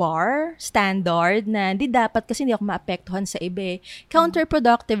of standard na hindi dapat kasi hindi ako maapektuhan sa iba,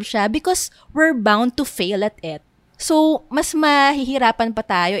 counterproductive siya because we're bound to fail at it. So, mas mahihirapan pa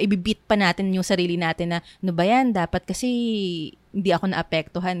tayo, ibibit pa natin yung sarili natin na, ano ba yan, dapat kasi hindi ako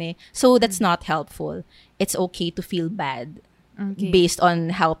naapektuhan eh. So, that's not helpful. It's okay to feel bad based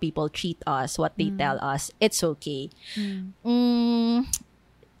on how people treat us, what they tell us. It's okay.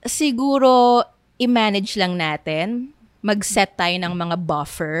 Siguro, i-manage lang natin, mag-set tayo ng mga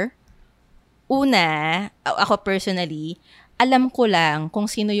buffer. Una, ako personally, alam ko lang kung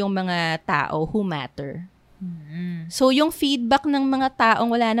sino yung mga tao who matter. So, yung feedback ng mga taong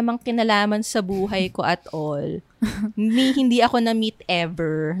wala namang kinalaman sa buhay ko at all, hindi ako na-meet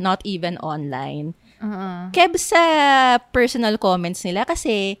ever, not even online. Keb sa personal comments nila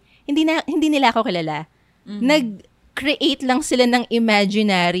kasi hindi nila ako kilala. Nag-create lang sila ng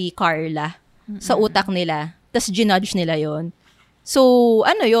imaginary Carla sa utak nila. Tas ginudge nila yon. So,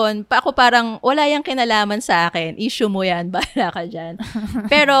 yun? Ako parang wala yung kinalaman sa akin. Issue mo yan. Bahala ka dyan.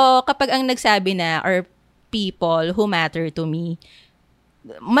 Pero kapag ang nagsabi na or people who matter to me,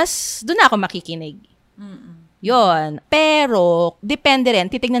 mas doon ako makikinig. Yon. Pero, depende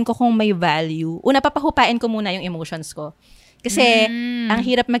rin. Titignan ko kung may value. Una, papahupain ko muna yung emotions ko. Kasi, ang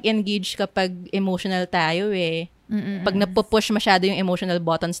hirap mag-engage kapag emotional tayo eh. Pag napupush masyado yung emotional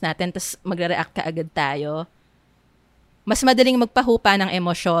buttons natin, tas magre-react ka agad tayo, mas madaling magpahupa ng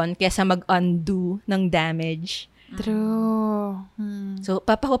emosyon kaysa mag-undo ng damage. True. So,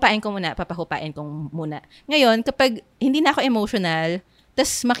 papahupain ko muna. Ngayon, kapag hindi na ako emotional,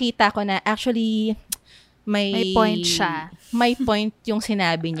 tas makita ko na actually may point siya. May point yung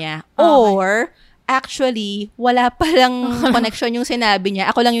sinabi niya. Or, actually, wala palang connection yung sinabi niya.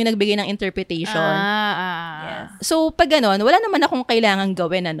 Ako lang yung nagbigay ng interpretation. Yes. So, pag ganon, wala naman akong kailangan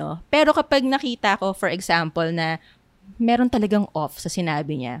gawin, Pero kapag nakita ko, for example, na meron talagang off sa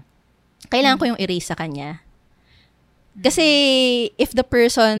sinabi niya, kailangan ko yung erase sa kanya. Kasi if the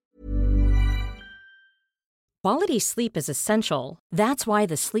person... Quality sleep is essential. That's why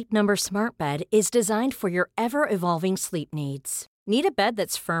the Sleep Number Smart Bed is designed for your ever-evolving sleep needs. Need a bed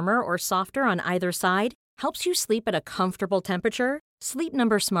that's firmer or softer on either side? Helps you sleep at a comfortable temperature? Sleep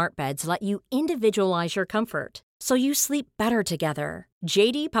Number Smart Beds let you individualize your comfort, so you sleep better together.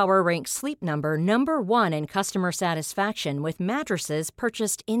 JD Power ranks Sleep Number number 1 in customer satisfaction with mattresses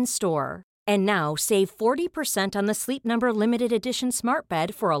purchased in-store. And now, save 40% on the Sleep Number Limited Edition Smart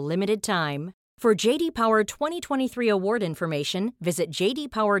Bed for a limited time. For JD Power 2023 award information, visit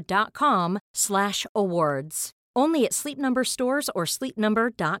jdpower.com/awards. Only at Sleep Number stores or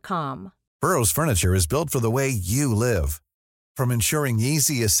sleepnumber.com. Burrow's furniture is built for the way you live. From ensuring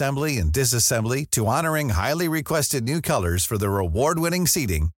easy assembly and disassembly to honoring highly requested new colors for their award-winning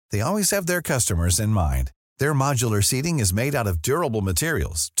seating, they always have their customers in mind. Their modular seating is made out of durable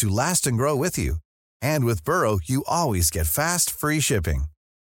materials to last and grow with you. And with Burrow, you always get fast, free shipping.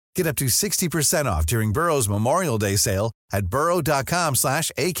 Get up to 60% off during Burrow's Memorial Day sale at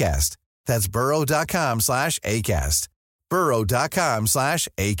burrow.com/ACAST. That's burrow.com/ACAST.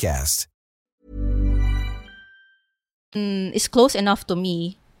 burrow.com/ACAST. Is close enough to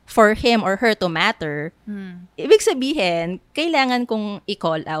me for him or her to matter, ibig sabihin, kailangan kong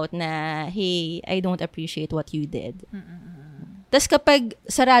i-call out na, hey, I don't appreciate what you did. Tas kapag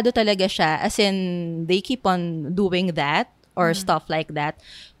sarado talaga siya, as in, they keep on doing that or stuff like that,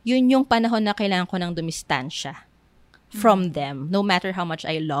 yun yung panahon na kailangan ko ng dumistansya from them, no matter how much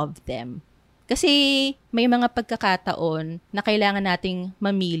I love them. Kasi may mga pagkakataon na kailangan nating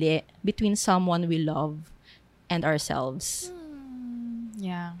mamili between someone we love and ourselves.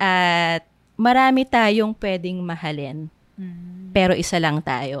 Yeah. At marami tayong pwedeng mahalin, pero isa lang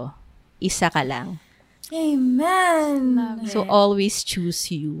tayo. Isa ka lang. Amen. So always choose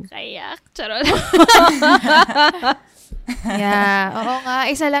you. Kayak. Charot. Yeah. Oo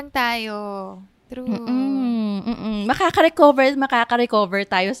nga. Isa lang tayo. True. Makaka-recover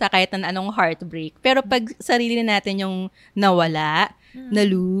tayo sa kahit na anong heartbreak. Pero pag sarili natin yung nawala,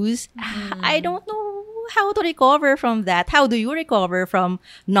 na-lose, I don't know how to recover from that. How do you recover from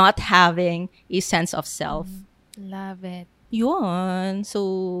not having a sense of self? Love it. Yun.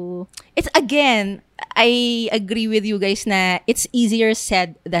 So, it's again, I agree with you guys na it's easier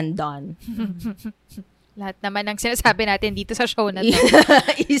said than done. Lahat naman ng sinasabi natin dito sa show na to.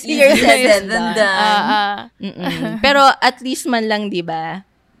 Easier said than done. Pero at least man lang, di ba?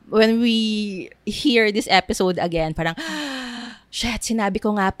 When we hear this episode again, parang, shit, sinabi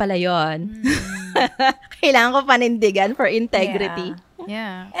ko nga pala yun. Kailangan ko panindigan for integrity.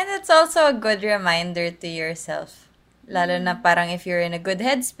 Yeah. And it's also a good reminder to yourself. Lalo na parang if you're in a good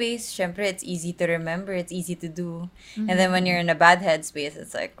headspace, syempre it's easy to remember, it's easy to do. And then when you're in a bad headspace,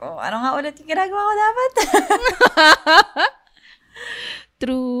 it's like, oh, ano nga ulit yung ginagawa ko dapat?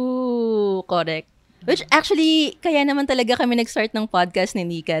 True. Correct. Which actually, kaya naman talaga kami nag-start ng podcast ni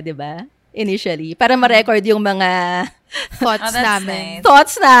Nika, di ba? Initially. Para ma-record yung mga thoughts namin. Nice.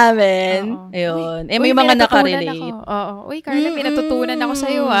 Thoughts namin. Ayun. May mga nakarelate. Oo. Uy, Carla, may natutunan ako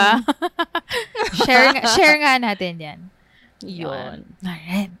sa'yo, Share nga natin yan. Yun.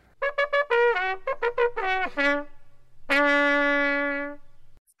 Alright.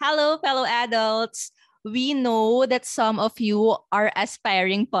 Hello, fellow adults. We know that some of you are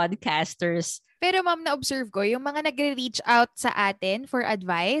aspiring podcasters. Pero ma'am, na-observe ko, yung mga nagre-reach out sa atin for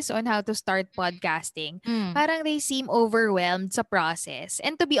advice on how to start podcasting, parang they seem overwhelmed sa process.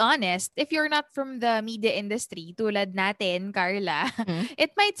 And to be honest, if you're not from the media industry, tulad natin, Carla,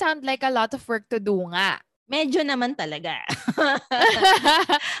 it might sound like a lot of work to do nga. Medyo naman talaga.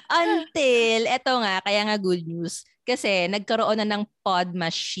 Until, eto nga, kaya nga good news. Kasi nagkaroon na ng Pod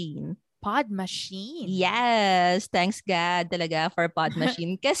Machine. Pod Machine? Yes. Thanks God talaga for Pod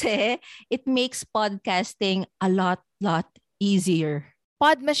Machine. Kasi it makes podcasting a lot easier.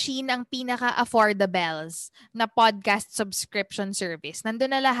 Pod Machine ang pinaka-affordables na podcast subscription service. Nandun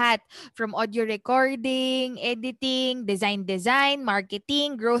na lahat. From audio recording, editing, design,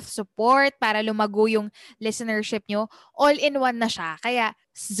 marketing, growth support para lumago yung listenership nyo. All in one na siya. Kaya,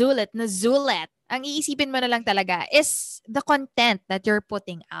 zulit. Ang iisipin mo na lang talaga is the content that you're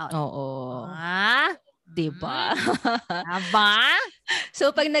putting out. Oo. Diba? Aba?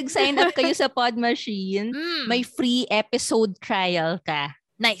 So, pag nag-sign up kayo sa Pod Machine, may free episode trial ka.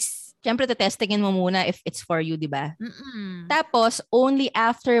 Nice. Siyempre, testingin mo muna if it's for you, di ba? Tapos, only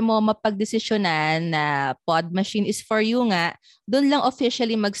after mo mapagdesisyonan na Pod Machine is for you nga, dun lang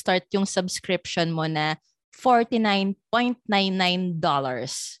officially mag-start yung subscription mo na $49.99.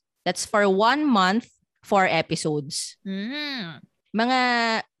 That's for 1 month, 4 episodes. Mga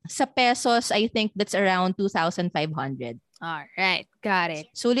sa pesos, I think that's around 2,500. Alright, got it.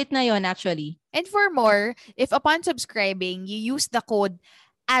 Sulit na yon actually. And for more, if upon subscribing, you use the code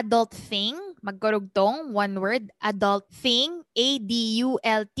ADULTTHING, magkarugtong, one word, ADULTTHING,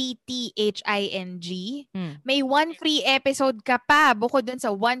 ADULTTHING, may 1 free episode ka pa bukod dun sa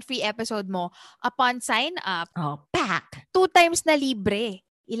 1 free episode mo. Upon sign up, pack! 2 times na libre.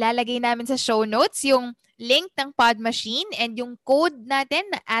 Ilalagay namin sa show notes yung link ng Pod Machine and yung code natin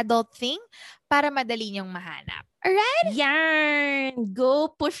na ADULTTHING para madali niyong mahanap. Alright? Yan! Go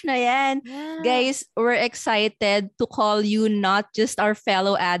push na yan. Yeah. Guys, we're excited to call you not just our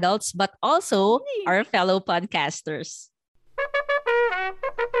fellow adults but also our fellow podcasters.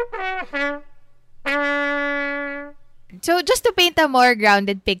 So, just to paint a more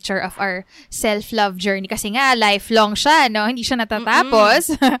grounded picture of our self-love journey, kasi nga, lifelong siya, no? Hindi siya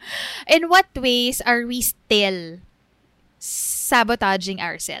natatapos. In what ways are we still sabotaging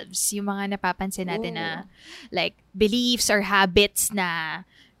ourselves? Yung mga napapansin natin na, like, beliefs or habits na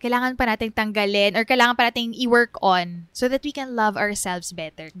kailangan pa nating tanggalin or kailangan pa nating i-work on so that we can love ourselves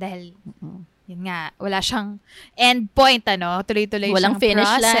better. Dahil, yun nga, wala siyang end point, tuloy-tuloy walang siyang finish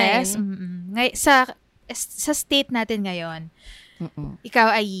process. line. Sa state natin ngayon,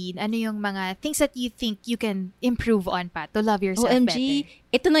 ikaw, Ayin, ano yung mga things that you think you can improve on pa to love yourself OMG,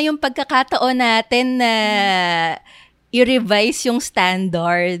 better? ito na yung pagkakataon natin na i-revise yung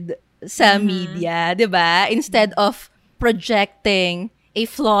standard sa media, 'di ba? Instead of projecting a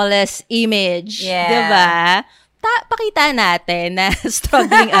flawless image, 'di ba? Pakita natin na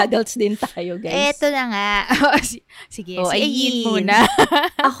struggling adults din tayo, guys. Eto na nga. Sige, si Ayin Ayin. muna.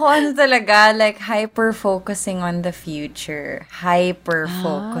 Ako talaga, like, hyper-focusing on the future.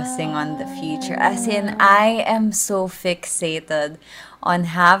 Hyper-focusing on the future. As in, I am so fixated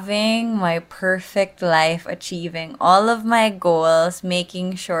on having my perfect life, achieving all of my goals,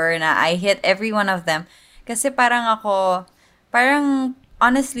 making sure na I hit every one of them. Kasi parang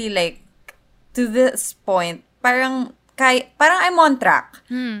honestly, like, to this point, parang I'm on track.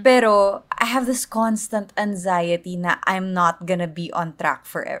 Pero I have this constant anxiety na I'm not gonna be on track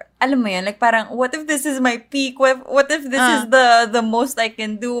forever. Alam mo yun? Like parang, what if this is my peak? What if this is the most I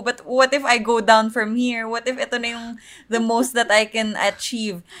can do? But what if I go down from here? What if ito na yung the most that I can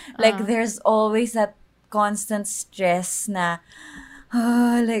achieve? Like there's always that constant stress na,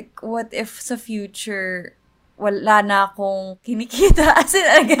 like what if sa future wala na akong kinikita. As in,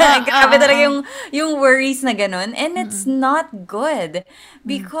 grabe talaga yung worries na ganun. And it's not good.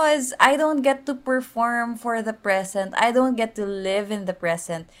 Because I don't get to perform for the present. I don't get to live in the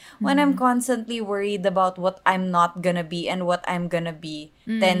present. When I'm constantly worried about what I'm not gonna be and what I'm gonna be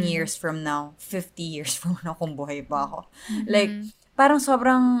 10 years from now, 50 years from now, kung buhay pa ako. Like, parang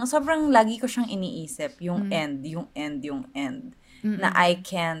sobrang lagi ko siyang iniisip. Yung end. Na I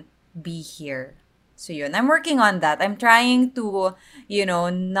can't be here. So yun, I'm working on that. I'm trying to,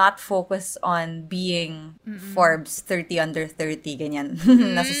 not focus on being Forbes 30 under 30, ganyan.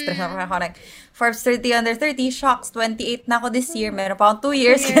 Nasa-stress ako. Like, Forbes 30 under 30, shocks, 28 na ako this year. Meron pa akong 2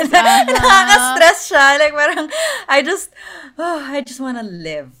 years. Nakaka-stress siya. Like, parang, I just want to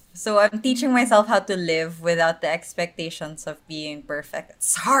live. So I'm teaching myself how to live without the expectations of being perfect.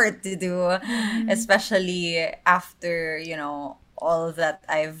 It's hard to do, especially after, all that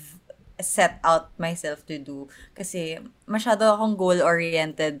I've set out myself to do. Kasi masyado akong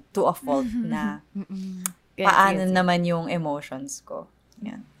goal-oriented to a fault na paano naman yung emotions ko.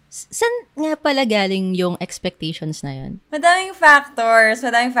 Yan. Saan nga pala galing yung expectations na yun? Madaming factors.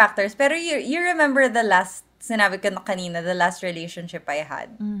 Pero you remember sinabi ko na kanina, the last relationship I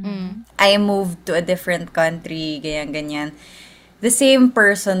had. I moved to a different country, ganyan. The same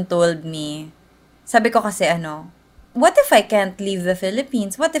person told me, sabi ko kasi what if I can't leave the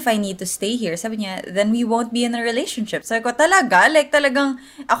Philippines? What if I need to stay here? Sabi niya, then we won't be in a relationship. Sabi ko, talaga? Like,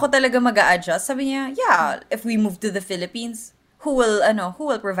 ako talaga mag-a-adjust? Sabi niya, yeah, if we move to the Philippines, who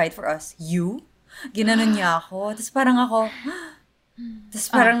will provide for us? You? Ginanon niya ako. Tapos parang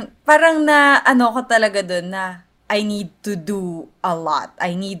na, ko talaga dun na, I need to do a lot.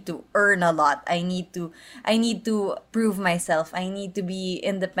 I need to earn a lot. I need to prove myself. I need to be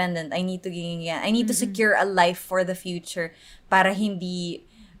independent. I need to secure a life for the future para hindi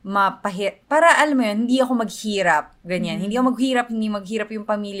para alam mo yun, hindi ako maghirap. Ganyan. Hindi maghirap yung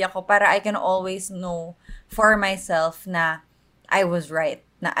pamilya ko para I can always know for myself na I was right.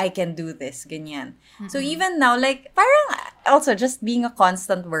 Na I can do this, ganyan. So even now, like, parang also just being a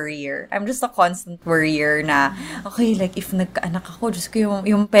constant worrier. I'm just a constant worrier na, okay, like, if nagkaanak ako, Diyos ko,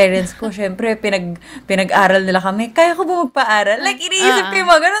 yung parents ko, syempre, pinag-aral nila kami, kaya ko ba magpa-aral? Like, iniisip ko yung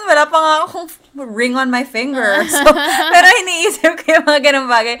mga ganun, wala pa nga akong ring on my finger. So, pero iniisip ko yung mga ganun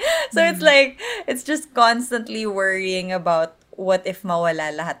bagay. So it's like, it's just constantly worrying about what if mawala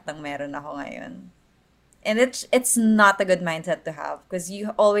lahat ng meron ako ngayon. And it's not a good mindset to have because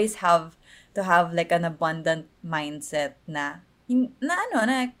you always have to have like an abundant mindset na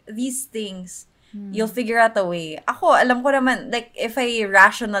these things you'll figure out a way. Ako, alam ko naman, like if I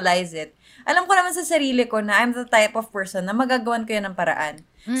rationalize it, alam ko naman sa sarili ko na I'm the type of person na magagawan ko yan ng paraan.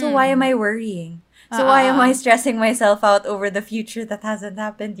 So why am I worrying? So why am I stressing myself out over the future that hasn't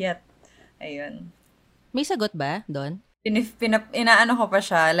happened yet? Ayun. May sagot ba doon? Inaano ko pa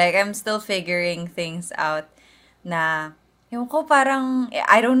siya. Like, I'm still figuring things out na, yung ko parang,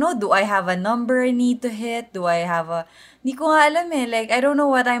 I don't know, do I have a number I need to hit? Hindi ko nga alam eh. Like, I don't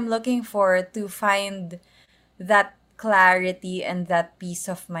know what I'm looking for to find that clarity and that peace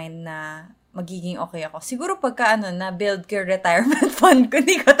of mind na magiging okay ako. Siguro pagka na-build ko yung retirement fund ko,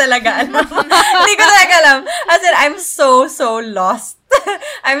 hindi ko talaga alam. Hindi ko talaga alam. As in, I'm so lost.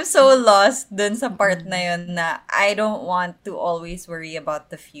 I'm so lost dun sa part na yun na I don't want to always worry about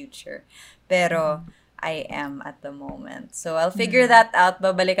the future. Pero I am at the moment. So I'll figure that out.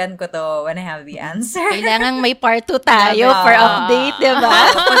 Babalikan ko to when I have the answer. Kailangan may part 2 tayo for update, di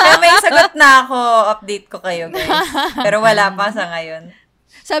ba? Pagka may sagot na ako, update ko kayo, guys. Pero wala pa sa ngayon.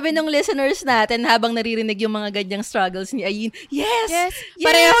 Sabi ng listeners natin habang naririnig yung mga ganyang struggles ni Ayin, yes!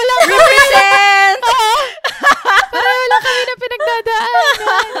 Pareho lang represent! Pareho lang kami na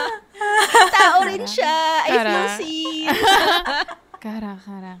pinagdadaan. Tao rin siya. I feel seen. Kara.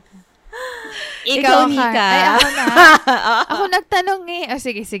 Ikaw, Nika. Ay, ako na. Ako nagtanong eh. Oh,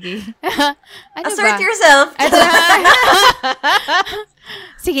 sige. Ano Assert ba? yourself.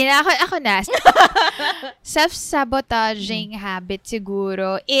 Sige na, ako na. Self-sabotaging habit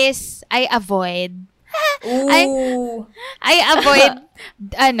siguro is I avoid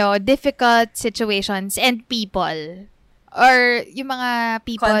difficult situations and people. Or yung mga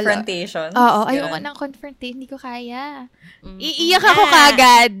people. Confrontations. Oo, ayoko ng confrontation. Hindi ko kaya. Iiyak ako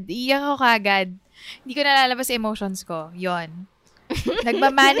kagad. Hindi ko nalalabas emotions ko. Yon.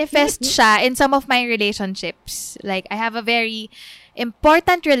 Nagmamanifest siya in some of my relationships. Like, I have a very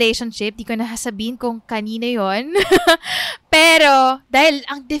important relationship. Di ko na sabihin kung kanino yon. Pero, dahil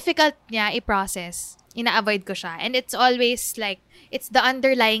ang difficult niya i-process, ina-avoid ko siya. And it's always like, it's the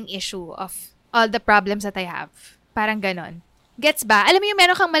underlying issue of all the problems that I have. Parang ganon. Gets ba? Alam mo yung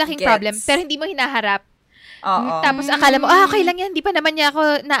meron kang malaking problem, pero hindi mo hinaharap. Oo. Tapos akala mo, okay lang yan, hindi pa naman niya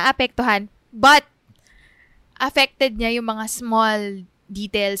ako naapektuhan. But, affected niya yung mga small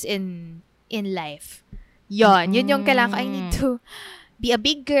details in life. Yun yung kailangan ko. I need to be a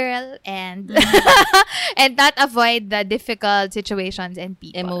big girl and and not avoid the difficult situations and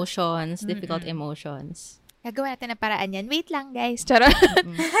people. Difficult emotions. Gagawa natin ng paraan yan. Wait lang, guys. Charot.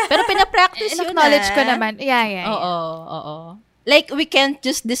 Pero pinapractice yun Acknowledge ko naman. Yeah. Oo. Like, we can't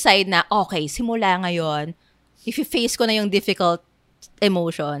just decide na, okay, simula ngayon, if you face ko na yung difficult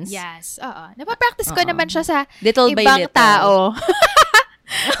emotions. Yes. Oo. Napapractice ko naman siya sa little by ibang little. Tao.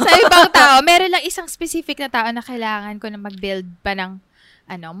 Sa ibang tao. Meron lang isang specific na tao na kailangan ko na mag-build pa ng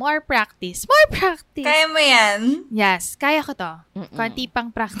more practice. Kaya mo yan? Yes. Kaya ko to. Konti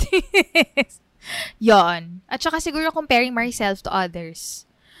pang practice. Yon. At saka siguro comparing myself to others.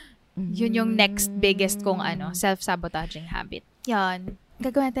 Yun yung next biggest kong self-sabotaging habit. Yon.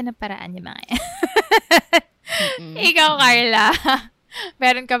 Gagawa natin ng paraan yung mga yan. Ikaw, Carla.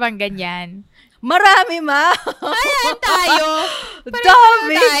 Meron ka bang ganyan? Marami, ma. Ayan tayo.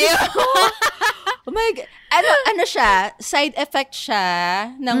 Dami. Tayo. Oh my God. Ano siya? Side effect siya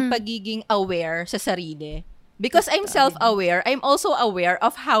ng pagiging aware sa sarili. Because I'm self-aware, I'm also aware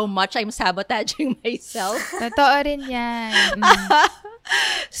of how much I'm sabotaging myself. Totoo rin yan.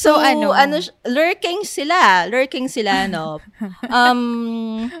 So, lurking sila, no?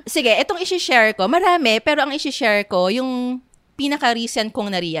 Sige, itong isi-share ko, marami, pero ang isi-share ko, yung pinaka-recent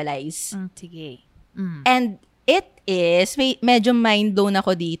kong na-realize. Sige. And it is, medyo mind-blown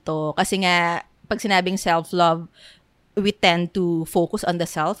ako dito, kasi nga, pag sinabing self-love, we tend to focus on the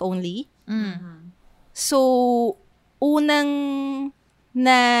self only. So, unang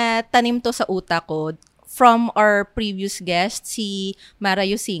natanim to sa utak ko from our previous guest, si Mara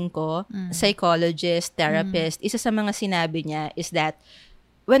Yusinko, psychologist, therapist. Isa sa mga sinabi niya is that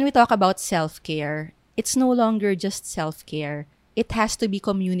when we talk about self-care, it's no longer just self-care. It has to be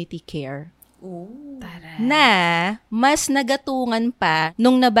community care. Ooh. Na mas nagatungan pa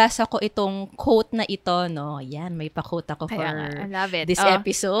nung nabasa ko itong quote na ito, no? Yan, may pa-quote ako for I love it. this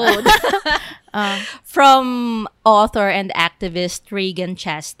episode. From author and activist Regan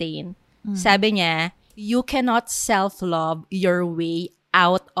Chastain. Sabi niya, you cannot self-love your way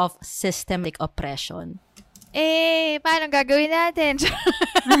out of systemic oppression. Paano gagawin natin?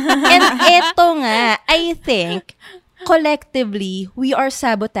 And ito nga, I think, collectively, we are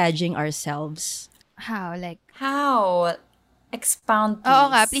sabotaging ourselves. How? How? Expound, please. Oo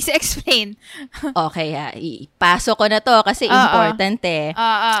nga, please explain. Okay, ipasok ko na to kasi important eh.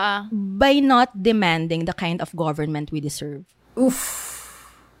 By not demanding the kind of government we deserve. Oof.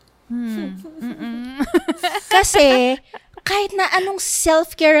 Kasi, kahit na anong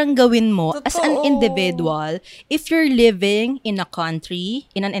self-care ang gawin mo as an individual, if you're living in a country,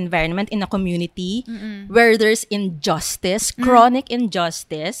 in an environment, in a community, where there's injustice, chronic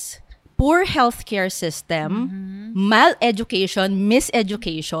injustice, poor healthcare system, mal-education,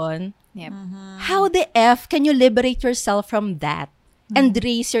 miseducation, how the F can you liberate yourself from that and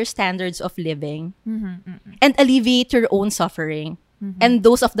raise your standards of living and alleviate your own suffering and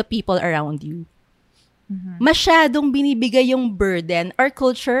those of the people around you? Masyadong binibigay yung burden. Our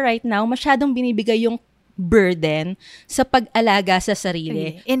culture right now, masyadong binibigay yung burden sa pag-alaga sa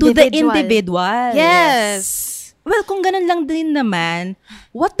sarili to the individual. Yes. Well, kung ganun lang din naman,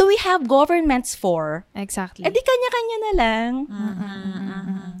 what do we have governments for? Exactly. Eh di kanya-kanya na lang.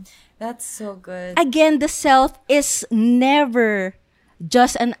 That's so good. Again, the self is never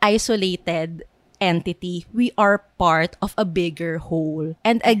just an isolated entity. We are part of a bigger whole.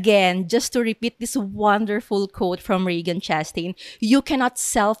 And again, just to repeat this wonderful quote from Regan Chastain, you cannot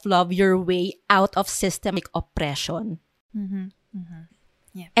self-love your way out of systemic oppression.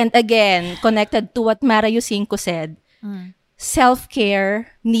 Yeah. And again, connected to what Mara Yusinko said,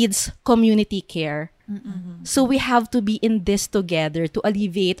 self-care needs community care. So we have to be in this together to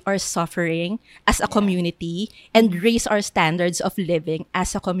alleviate our suffering as a community and raise our standards of living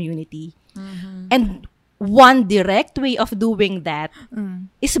as a community. And one direct way of doing that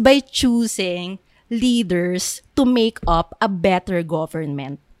is by choosing leaders to make up a better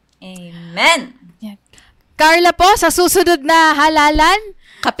government. Amen! Yeah. Carla po, sa susunod na halalan,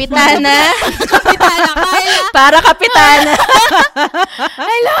 Kapitana! Kapitana Carla! Para kapitana!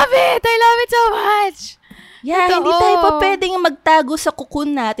 I love it so much! Yeah, Totoo. hindi tayo pa pwedeng magtago sa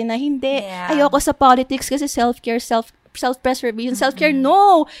kukun natin na hindi. Ayoko sa politics kasi self-care, self-preservation, self-care.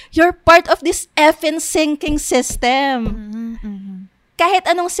 No! You're part of this effing sinking system. Kahit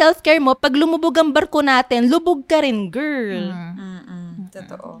anong self-care mo, pag lumubog ang barko natin, lubog ka rin, girl.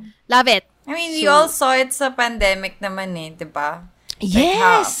 Totoo. Love it. I mean, we all saw it sa pandemic naman di ba?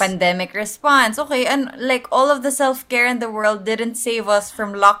 Yes! Pandemic response. Okay, and like all of the self-care in the world didn't save us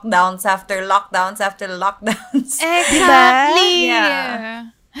from lockdowns after lockdowns after lockdowns. Exactly.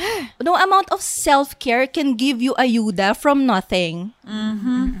 Yeah. No amount of self-care can give you ayuda from nothing.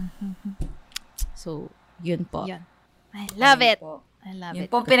 So, yun po. Yun. I love it. I love Yun it.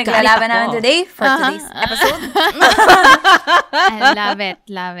 po pinaglalaban namin today for today's episode. I love it.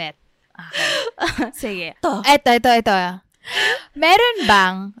 Love it. Okay. Sige. Ito. Meron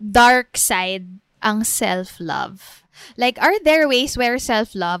bang dark side ang self-love? Like, are there ways where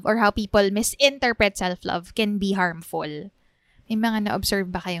self-love or how people misinterpret self-love can be harmful? May mga na-observe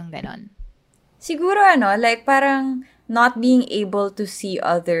ba kayong ganon? Siguro like parang not being able to see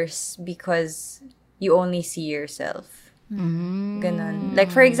others because you only see yourself. Ganon. Like,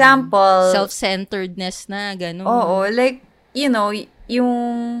 for example, Self-centeredness na, ganun. oo, like,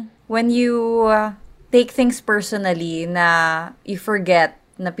 yung when you take things personally na you forget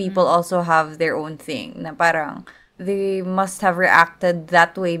na people also have their own thing, na parang they must have reacted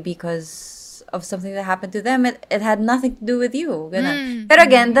that way because of something that happened to them. It had nothing to do with you. Ganun. Pero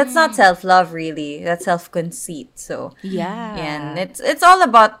again, that's not self-love really. That's self-conceit. So, Yeah. yan. It's all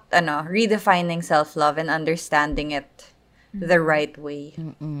about redefining self-love and understanding it the right way.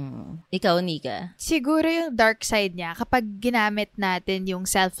 Ikaw, Nika? Siguro yung dark side niya, kapag ginamit natin yung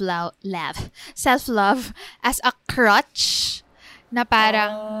self-love as a crutch, na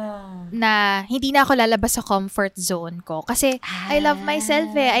parang na hindi na ako lalabas sa comfort zone ko kasi I love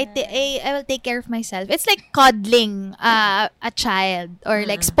myself I will take care of myself. It's like coddling a child or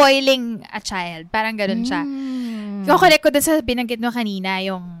like spoiling a child. Parang ganun siya. Kukulik ko dun sa binanggit mo kanina,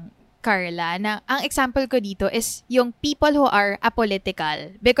 yung Carla, na ang example ko dito is yung people who are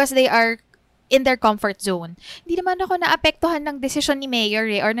apolitical because they are in their comfort zone. Hindi naman ako naapektuhan ng desisyon ni mayor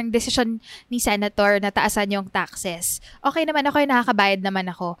or ng desisyon ni senator na taasan yung taxes. Okay naman ako, nakakabayad naman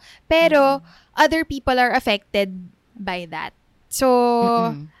ako. Pero other people are affected by that. So,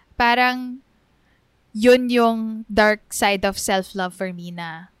 parang yun yung dark side of self-love for me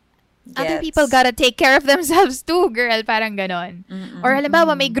na other people gotta take care of themselves too, girl. Parang ganon. Or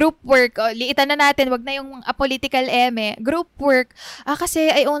halimbawa, may group work. Liitan na natin, wag na yung apolitical group work. Kasi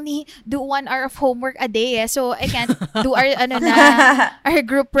I only do 1 hour of homework a day. So, I can't do our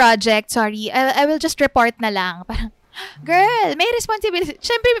group project. Sorry. I will just report na lang. Parang, girl, may responsibility.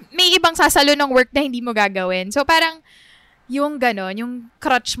 Siyempre, may ibang sasalo ng work na hindi mo gagawin. So, parang, yung ganon, yung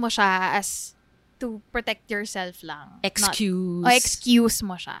crutch mo siya as to protect yourself lang. Excuse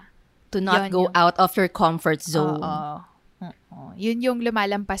mo siya. To not go out of your comfort zone. Yun yung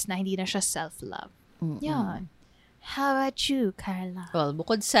lumalampas na hindi na siya self-love. Yan. How about you, Carla? Well,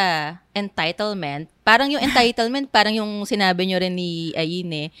 bukod sa entitlement, parang yung entitlement, parang yung sinabi nyo rin ni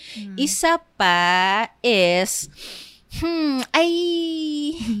Ayin isa pa is, I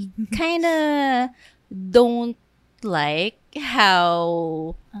kinda don't like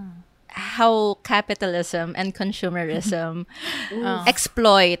how capitalism and consumerism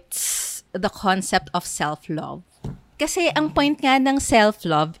exploits the concept of self-love. Kasi ang point nga ng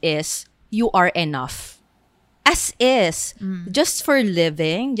self-love is you are enough. As is. Just for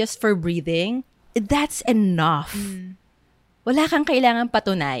living, just for breathing, that's enough. Wala kang kailangan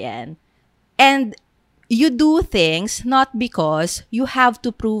patunayan. And you do things not because you have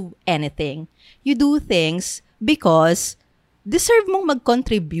to prove anything. You do things because deserve mong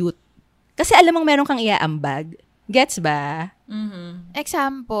mag-contribute. Kasi alam mong meron kang iaambag. Gets ba? Mm-hmm.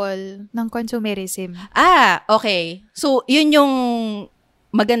 Example ng consumerism. Okay. So, yun yung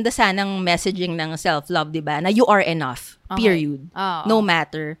maganda sanang messaging ng self-love, di ba? Na you are enough. Period. No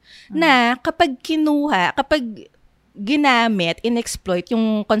matter. Na kapag ginamit, in-exploit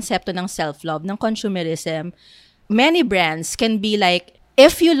yung konsepto ng self-love, ng consumerism, many brands can be like,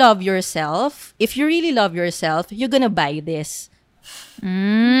 if you love yourself, if you really love yourself, you're gonna buy this.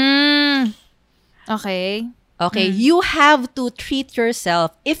 Okay. You have to treat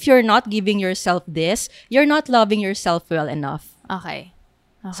yourself. If you're not giving yourself this, you're not loving yourself well enough. Okay.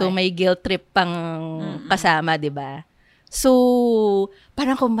 So, may guilt trip pang kasama, di ba? So,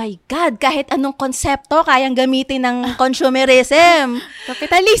 parang, oh my God, kahit anong konsepto kayang gamitin ng consumerism.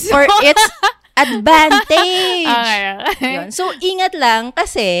 Capitalism. For its advantage. Okay. Yun. So, ingat lang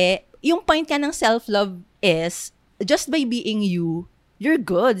kasi yung point ka ng self-love is just by being you, you're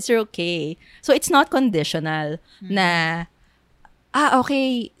good, you're okay. So, it's not conditional na,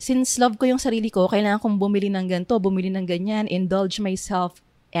 okay, since love ko yung sarili ko, kailangan kong bumili ng ganito, bumili ng ganyan, indulge myself,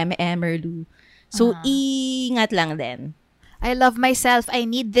 emerlu. So, ingat lang din. I love myself. I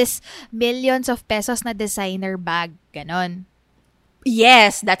need this millions of pesos na designer bag. Ganon.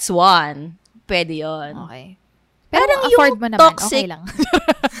 Yes, that's one. Pwede yun. Okay. Pero afford mo naman, toxic, okay lang.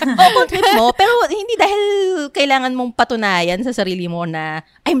 trip mo, pero hindi dahil kailangan mong patunayan sa sarili mo na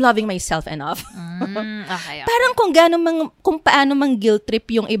I'm loving myself enough. Okay. Parang kung paano mang guilt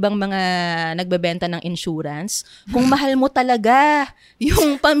trip yung ibang mga nagbebenta ng insurance, kung mahal mo talaga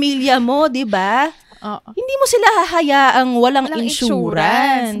yung pamilya mo, di ba? Hindi mo sila hahayaang walang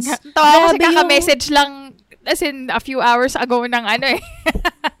insurance. Tawa ko kasi kaka-message lang as in a few hours ago ng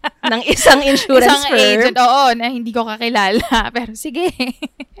ng isang insurance firm. Agent, na hindi ko kakilala. Pero sige.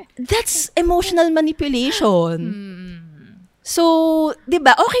 That's emotional manipulation. So, di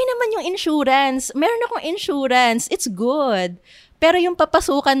ba, okay naman yung insurance. Meron akong insurance. It's good. Pero yung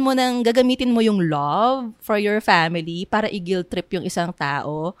papasukan mo ng gagamitin mo yung love for your family para i-guilt trip yung isang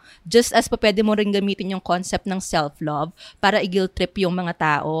tao, just as pa pwede mo rin gamitin yung concept ng self-love para i-guilt trip yung mga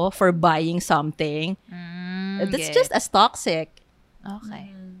tao for buying something. That's just as toxic. Okay.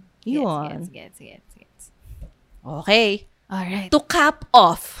 Yun. Gets. Okay. Alright. To cap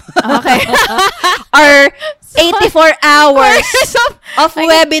off. Okay. Our 84 hours of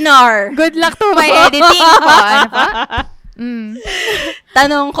webinar. Good luck to my editing po. Ano pa?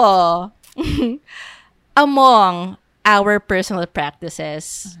 Tanong ko, among our personal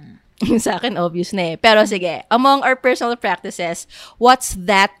practices, sa akin obvious na pero sige, among our personal practices, what's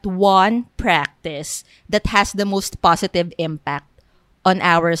that one practice that has the most positive impact on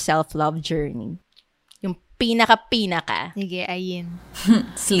our self-love journey? Yung pinaka. Sige, ayin.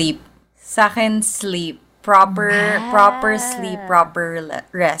 Sleep. Sa akin, sleep. Proper sleep, proper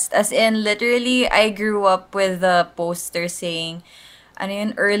rest. As in, literally, I grew up with the poster saying,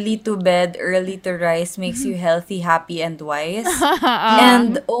 early to bed, early to rise makes you healthy, happy, and wise.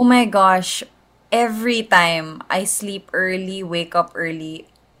 And, oh my gosh, every time I sleep early, wake up early,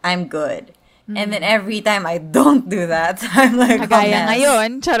 I'm good. And then every time I don't do that, I'm like, kagaya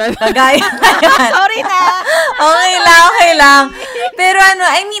ngayon. Charot. Kagaya ngayon. Sorry na. Okay lang. Pero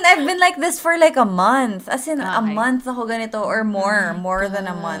I've been like this for like a month. As in, a month ako ganito or more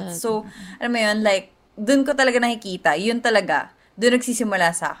than a month. So, alam mo yun, like, dun ko talaga nakikita. Yun talaga. Dun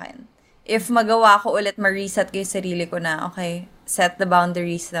nagsisimula sa akin. If magawa ko ulit, ma-reset ko yung sarili ko na, okay, set the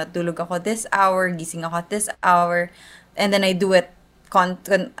boundaries na tulog ako this hour, gising ako this hour, and then I do it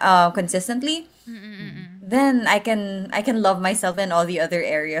consistently, then I can love myself in all the other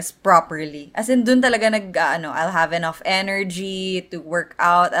areas properly. As in, dun talaga I'll have enough energy to work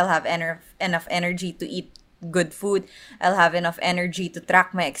out. I'll have enough energy to eat good food. I'll have enough energy to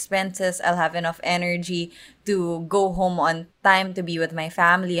track my expenses. I'll have enough energy to go home on time to be with my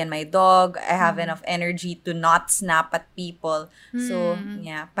family and my dog. I have enough energy to not snap at people. So,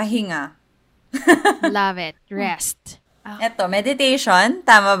 yeah, pahinga. Love it. Rest. Eto, meditation.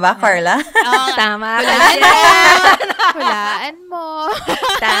 Tama ba, Carla? Tama ka Hulaan mo.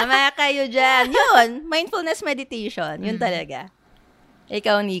 Tama kayo dyan. Yun, mindfulness meditation. Yun talaga.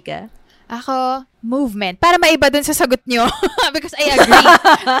 Ikaw, Nika? Ako, movement. Para maiba dun sa sagot nyo. Because I agree.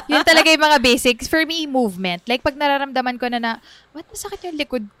 Yun talaga yung mga basics. For me, movement. Like, pag nararamdaman ko na, ba't masakit yung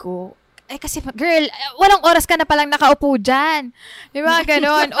likod ko? Kasi, girl, walang oras ka na palang nakaupo dyan. Di ba?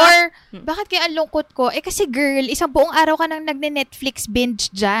 Ganon. Or, bakit kaya ang lungkot ko? Kasi, girl, isang buong araw ka nang nagne-Netflix binge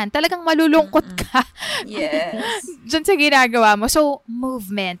dyan. Talagang malulungkot ka. Yes. Dyan sa ginagawa mo. So,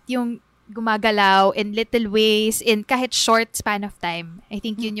 movement. Yung gumagalaw in little ways, in kahit short span of time. I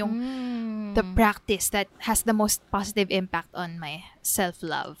think yun yung the practice that has the most positive impact on my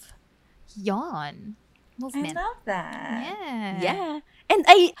self-love. Yon. Movement. I love that. Yeah. And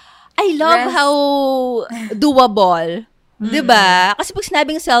I love how doable. Diba? Kasi pag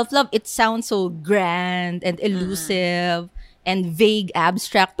sinabing self-love, it sounds so grand and elusive and vague,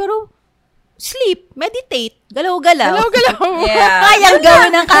 abstract. Pero sleep, meditate, galaw-galaw. Yeah. Kayang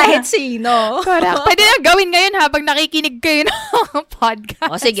gawin ng kahit sino. Correct. Pwede na gawin ngayon habang nakikinig kayo ng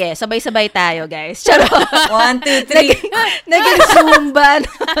podcast. O sige, sabay-sabay tayo, guys. Charot. 1, 2, 3. Naging Zumba.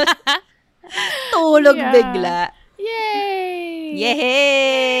 Tulog bigla. Yay!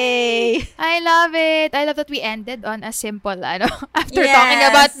 Yay! I love it. I love that we ended on a simple, after Yes. talking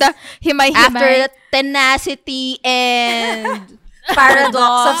about the himay-himay. After the tenacity and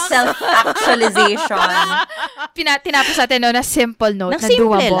Paradox of self-actualization. Tinapos natin na simple note Nang na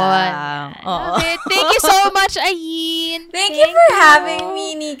simple doable. lang. Oo. Love it. Thank you so much, Ayin. Thank you for having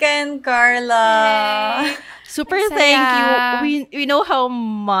me, Nika and Carla. Super Ang saya. thank you. We know how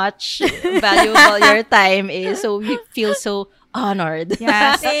much valuable your time is, so we feel so honored.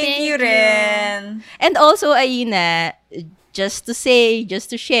 Yes. Thank you rin. And also, Aina, just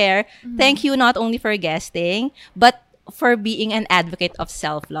to share, thank you not only for guesting, but for being an advocate of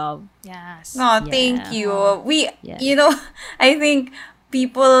self-love. Yes. No, thank you. Yeah. I think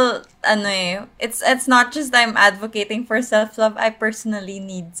people, it's not just I'm advocating for self-love. I personally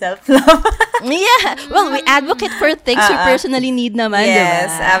need self-love. Yeah. Well, we advocate for things we personally need naman,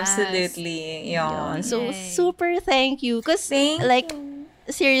 Yes, diba? absolutely. Yun. So, super thank you. Because, Thank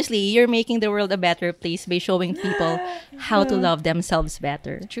seriously, you're making the world a better place by showing people how to love themselves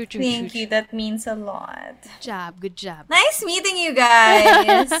better. True. Thank you. That means a lot. Good job. Nice meeting you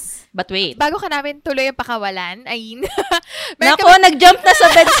guys. But wait. Bago ka namin tuloy yung pakawalan, Ayin. Nako, nag-jump na sa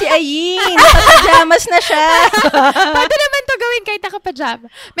bed si Ayin. Naka-pajamas na siya. Pwede naman to gawin kahit naka-pajama.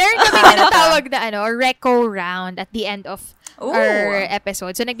 Meron kami tinatawag na reco round at the end of our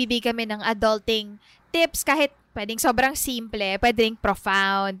episode. So, nagbibigay kami ng adulting tips kahit pwedeng sobrang simple, pwedeng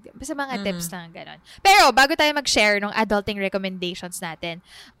profound, basta mga tips na gano'n. Pero, bago tayo mag-share ng adulting recommendations natin,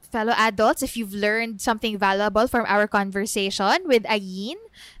 fellow adults, if you've learned something valuable from our conversation with Ayin,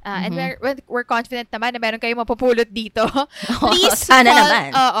 and we're confident naman na meron kayong mapupulot dito, please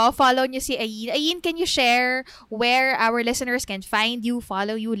naman. Follow nyo si Ayin. Ayin, can you share where our listeners can find you,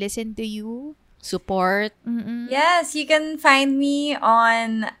 follow you, listen to you? Support. Yes, you can find me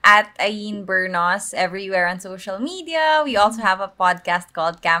on @AyinBernos everywhere on social media. We also have a podcast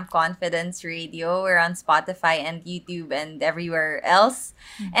called Camp Confidence Radio. We're on Spotify and YouTube and everywhere else.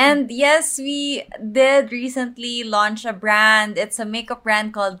 And yes, we did recently launch a brand. It's a makeup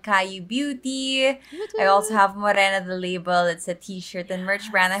brand called Caillou Beauty. I also have Morena the Label. It's a t-shirt and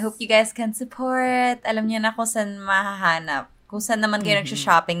merch brand. I hope you guys can support. Alam niyo na kung saan mahahanap. Kung saan naman kayo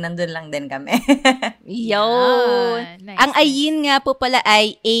nagsha-shopping, nandun lang din kami. Yun. Nice. Ang Ayin nga po pala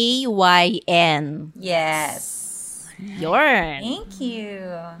ay AYN. Yes. Yorn. Thank you.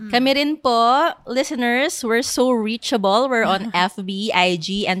 Kami rin po, listeners, we're so reachable. We're on FB,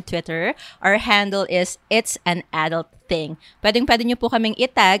 IG, and Twitter. Our handle is It's an Adult Thing. Pwede nyo po kaming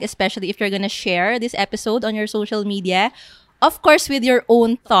itag, especially if you're gonna share this episode on your social media. Of course, with your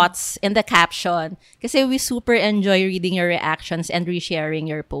own thoughts in the caption. Kasi we super enjoy reading your reactions and resharing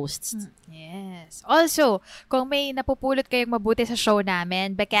your posts. Yes. Also, kung may napupulot kayong mabuti sa show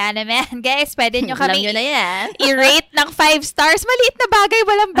namin, baka naman, guys, pwede nyo kami Alam nyo na yan. i-rate ng 5 stars. Maliit na bagay,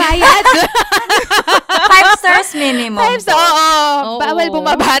 walang bayad. 5 stars minimum. 5 stars, oo. Oo. Bawal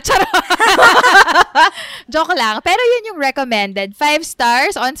bumaba. Charot. Joke lang. Pero yun yung recommended. 5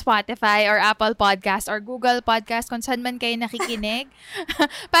 stars on Spotify or Apple Podcast or Google Podcast kung saan man kayo nakikinig.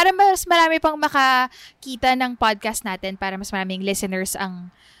 Para mas marami pang makakita ng podcast natin, para mas maraming listeners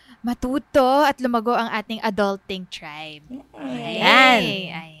ang matuto at lumago ang ating adulting tribe. Ayan.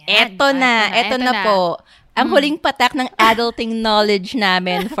 Ayan. Eto na po. Ang huling patak ng adulting knowledge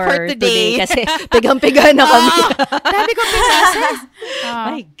namin for today. Kasi pigang-piga na kami. Dami ko pinases.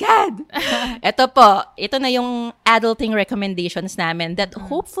 My God! Ito na yung adulting recommendations namin that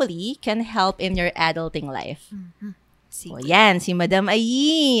hopefully can help in your adulting life. O yan, si Madam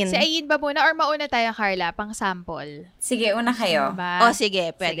Ayin. Si Ayin ba muna or mauna tayo, Carla, pang sample? Sige, una kayo. Ba? O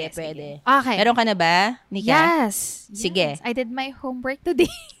sige, pwede. Okay. Meron ka na ba, Nika? Yes. Sige. Yes. I did my homework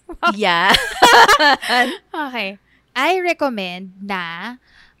today. Yeah. Okay. I recommend na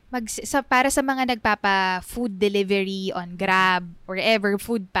para sa mga nagpapa-food delivery on Grab or ever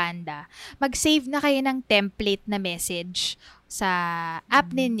Food Panda, mag-save na kayo ng template na message sa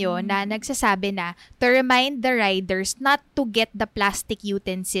app ninyo na nagsasabi na to remind the riders not to get the plastic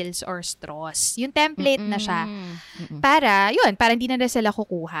utensils or straws. Yung template na siya. Para hindi na sila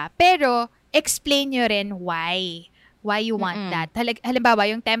kukuha. Pero, explain nyo rin why you want that.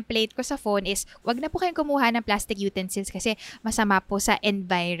 Halimbawa, yung template ko sa phone is, wag na po kayong kumuha ng plastic utensils kasi masama po sa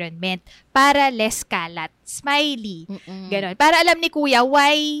environment. Para less kalat. Smiley. Ganon. Para alam ni kuya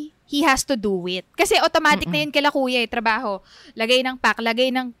why he has to do it. Kasi automatic na yun kila kuya trabaho. Lagay ng pack,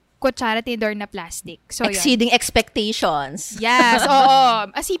 lagay ng kutsara, tinidor na plastic. So, exceeding expectations. Yes, oo.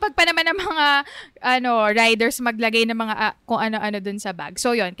 Asipag pa naman ng mga riders maglagay ng mga kung ano-ano dun sa bag.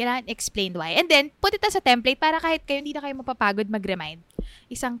 So, yun. Kailangan explain why. And then, put it as a template para kahit kayo hindi na kayo mapapagod mag-remind.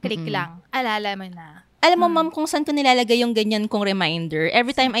 Isang click lang. Alala mo na. Alam mo, ma'am, kung saan ko nilalagay yung ganyan kong reminder,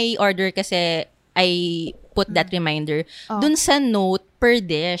 every time I order kasi, I put that reminder dun sa note per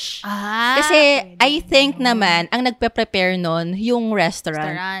dish. Kasi I think naman, ang nagpe-prepare nun, yung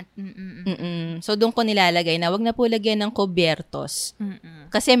restaurant. So, doon ko nilalagay na wag na po lagyan ng kubertos.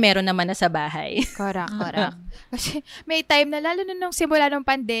 Kasi meron naman na sa bahay. Correct. Kasi may time na, lalo na nung simula ng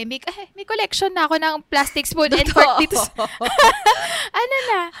pandemic, may collection na ako ng plastic spoon and fork dito.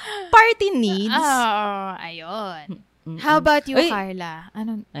 Party needs. Ayun. How about you, Carla?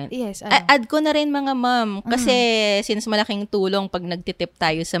 Yes. Add ko na rin mga ma'am. Kasi since malaking tulong pag nagtitip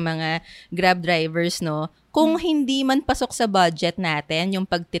tayo sa mga Grab drivers, no? Kung hindi man pasok sa budget natin yung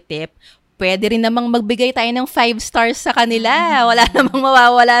pagtitip, pwede rin namang magbigay tayo ng 5 stars sa kanila. Wala namang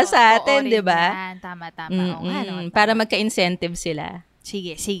mawawala sa atin, di ba? Tama. Para magka-incentive sila.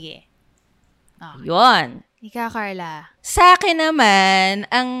 Sige. Okay. Yun. Ika, Carla. Sa akin naman,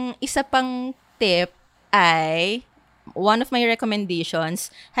 ang isa pang tip ay, one of my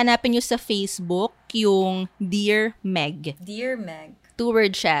recommendations, hanapin nyo sa Facebook yung Dear Meg. Dear Meg. 2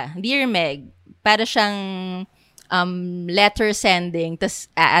 words siya. Dear Meg. Para siyang letter sending,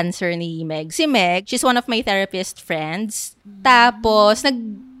 tas a-answer ni Meg. Si Meg, she's one of my therapist friends. Tapos,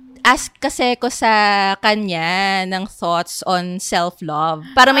 nag-ask kasi ko sa kanya ng thoughts on self-love.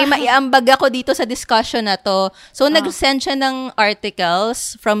 Para may maiambag ako dito sa discussion na to. So, nag-send siya ng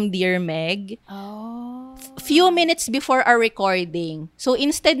articles from Dear Meg. Few minutes before our recording. So,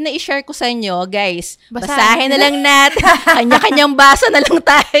 instead na i-share ko sa inyo, guys, basahin na lang natin. Kanya-kanyang basa na lang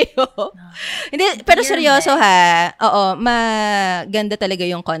tayo. Hindi, pero seryoso ha. Oo, maganda talaga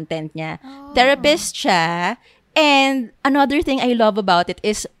yung content niya. Therapist siya. And another thing I love about it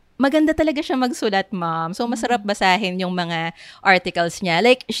is maganda talaga siya magsulat, ma'am. So, masarap basahin yung mga articles niya.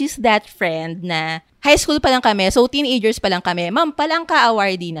 Like, she's that friend na high school pa lang kami, so teenagers pa lang kami. Ma'am, palangka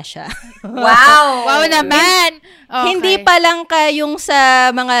awardee na siya. Wow! Wow naman! Okay. Hindi pa lang ka yung sa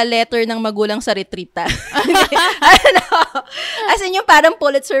mga letter ng magulang sa retreat. As in yung parang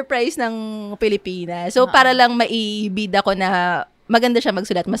Pulitzer Prize ng Pilipinas. So, para lang maibida ko na maganda siya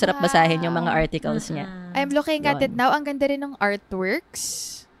magsulat. Masarap basahin yung mga articles niya. I'm looking at it now. Ang ganda rin ng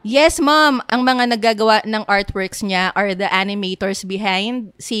artworks. Yes, ma'am. Ang mga naggagawa ng artworks niya are the animators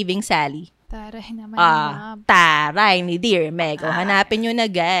behind Saving Sally. Taray naman. Taray ni Dear Meg. Hanapin nyo na,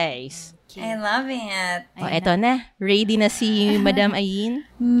 guys. I love it. Eto na. Ready na si Madam Ayin?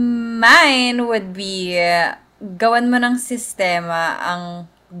 Mine would be, gawan mo ng sistema ang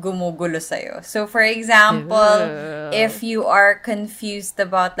gumugulo sa'yo. So, for example, if you are confused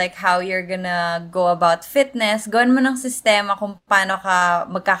about like how you're gonna go about fitness, gawin mo ng sistema kung paano ka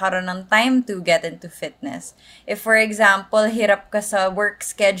magkakaroon ng time to get into fitness. If, for example, hirap ka sa work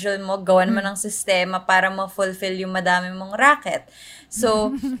schedule mo, gawin mo ng sistema para ma-fulfill yung madami mong racket.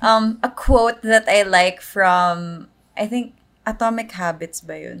 So, a quote that I like from, I think, Atomic Habits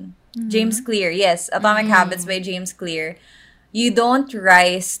ba yun? James Clear. Yes, Atomic Habits by James Clear. You don't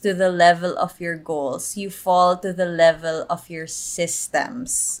rise to the level of your goals. You fall to the level of your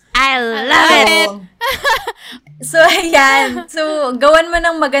systems. I love it! So, ayan. So, gawan mo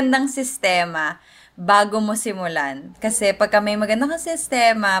ng magandang sistema bago mo simulan. Kasi pagka may magandang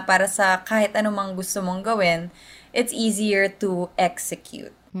sistema para sa kahit anumang gusto mong gawin, it's easier to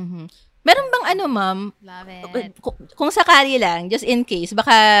execute. Meron bang ma'am? Love it. Kung sakali lang, just in case,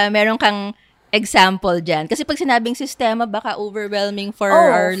 baka meron kang example dyan. Kasi pag sinabing sistema, baka overwhelming for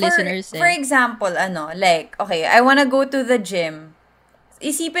our listeners. For example, like, okay, I wanna go to the gym.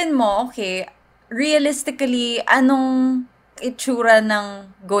 Isipin mo, okay, realistically, anong itsura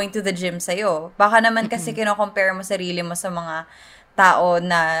ng going to the gym sa'yo? Baka naman kasi kino-compare mo sarili mo sa mga tao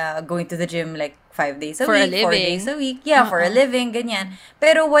na going to the gym like 5 days a week, 4 days a week. Yeah, for a living, ganyan.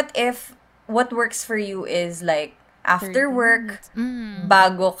 Pero what works for you is like, after work,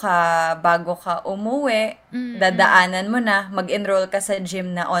 bago ka umuwi, dadaanan mo na, mag-enroll ka sa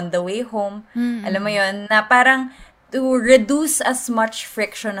gym na on the way home. Alam mo yon na parang to reduce as much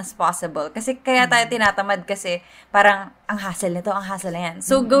friction as possible. Kasi kaya tayo tinatamad kasi parang ang hassle nito, ang hassle na yan.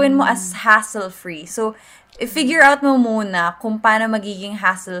 So, gawin mo as hassle-free. So, figure out mo muna kung paano magiging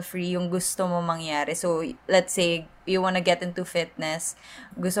hassle-free yung gusto mo mangyari. So, let's say, you wanna get into fitness,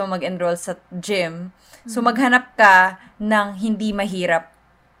 gusto mo mag-enroll sa gym. So, maghanap ka ng hindi mahirap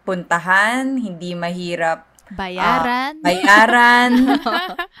puntahan, hindi mahirap bayaran,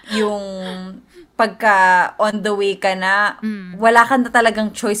 yung pagka on the way ka na, wala ka na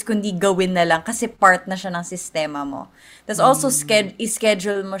talagang choice kundi gawin na lang kasi part na siya ng sistema mo. Tapos also,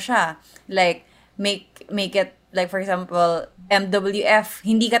 schedule mo siya. Like, make it, like for example, MWF.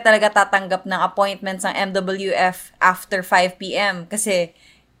 Hindi ka talaga tatanggap ng appointments ng MWF after 5 p.m. kasi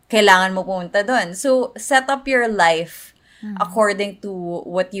kailangan mo pumunta doon. So, set up your life according to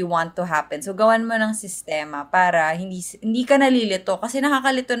what you want to happen. So, gawan mo ng sistema para hindi ka nalilito kasi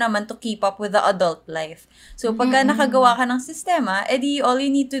nakakalito naman to keep up with the adult life. So, pagka nakagawa ka ng sistema, edi all you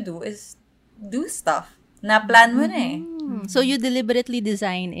need to do is do stuff. Na-plan mo na eh. So, you deliberately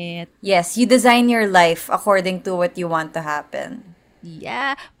design it. Yes, you design your life according to what you want to happen.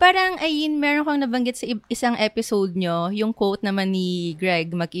 Yeah. Parang, ayun, meron kang nabanggit sa isang episode nyo, yung quote naman ni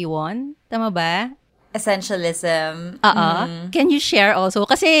Greg McEwan. Tama ba? Essentialism. Can you share also?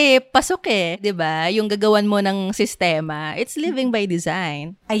 Kasi pasok eh, 'di ba? Yung gagawan mo ng sistema, it's living by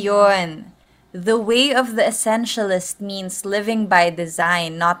design. Ayun. The way of the essentialist means living by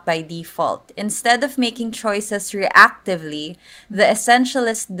design, not by default. Instead of making choices reactively, the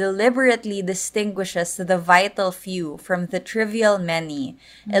essentialist deliberately distinguishes the vital few from the trivial many,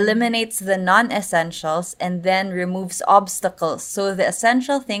 eliminates the non-essentials, and then removes obstacles so the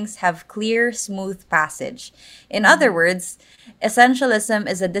essential things have clear, smooth passage. In other words, essentialism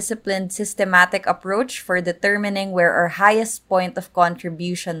is a disciplined, systematic approach for determining where our highest point of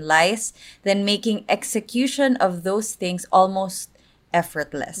contribution lies, then making execution of those things almost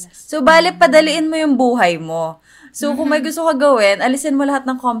effortless. So, bale, padaliin mo yung buhay mo. So, kung may gusto ka gawin, alisin mo lahat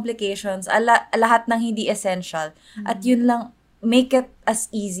ng complications, lahat ng hindi essential, at yun lang, make it as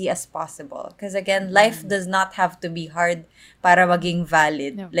easy as possible. Because again, life does not have to be hard para maging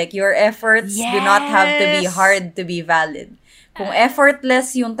valid. No. Like, your efforts do not have to be hard to be valid. Kung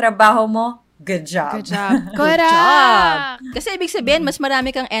effortless yung trabaho mo, good job. Good job. Good job. Kasi ibig sabihin, mas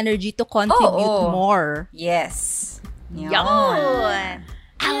marami kang energy to contribute more. Yes. Yun.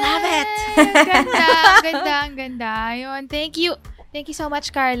 I love it. Ganda. Yun. Thank you. Thank you so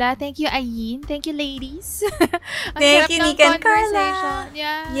much, Carla. Thank you, Ayin. Thank you, ladies. Thank you, Nika and Carla.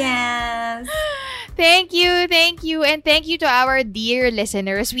 Yeah. Yes. Thank you. And thank you to our dear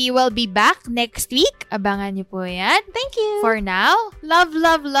listeners. We will be back next week. Abangan niyo po yan. Thank you. For now,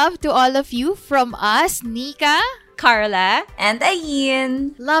 love to all of you from us, Nika, Carla, and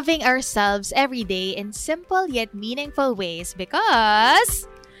Ayin. Loving ourselves every day in simple yet meaningful ways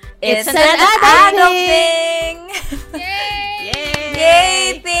because it's an adult thing.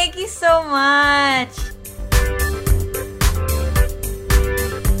 Yay! Thank you so much.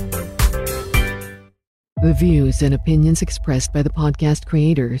 The views and opinions expressed by the podcast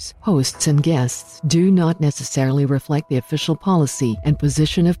creators, hosts, and guests do not necessarily reflect the official policy and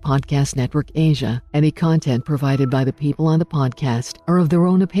position of Podcast Network Asia. Any content provided by the people on the podcast are of their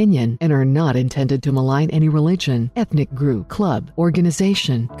own opinion and are not intended to malign any religion, ethnic group, club,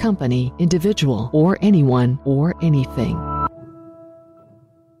 organization, company, individual, or anyone or anything.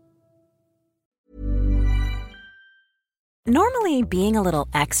 Normally, being a little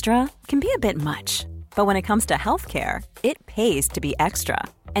extra can be a bit much. But when it comes to healthcare, it pays to be extra.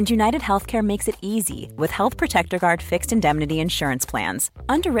 And United Healthcare makes it easy with Health Protector Guard fixed indemnity insurance plans.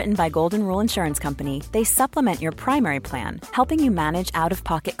 Underwritten by Golden Rule Insurance Company, they supplement your primary plan, helping you manage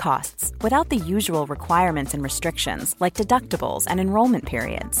out-of-pocket costs without the usual requirements and restrictions like deductibles and enrollment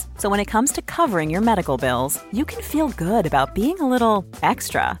periods. So when it comes to covering your medical bills, you can feel good about being a little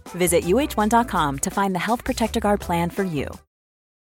extra. Visit uh1.com to find the Health Protector Guard plan for you.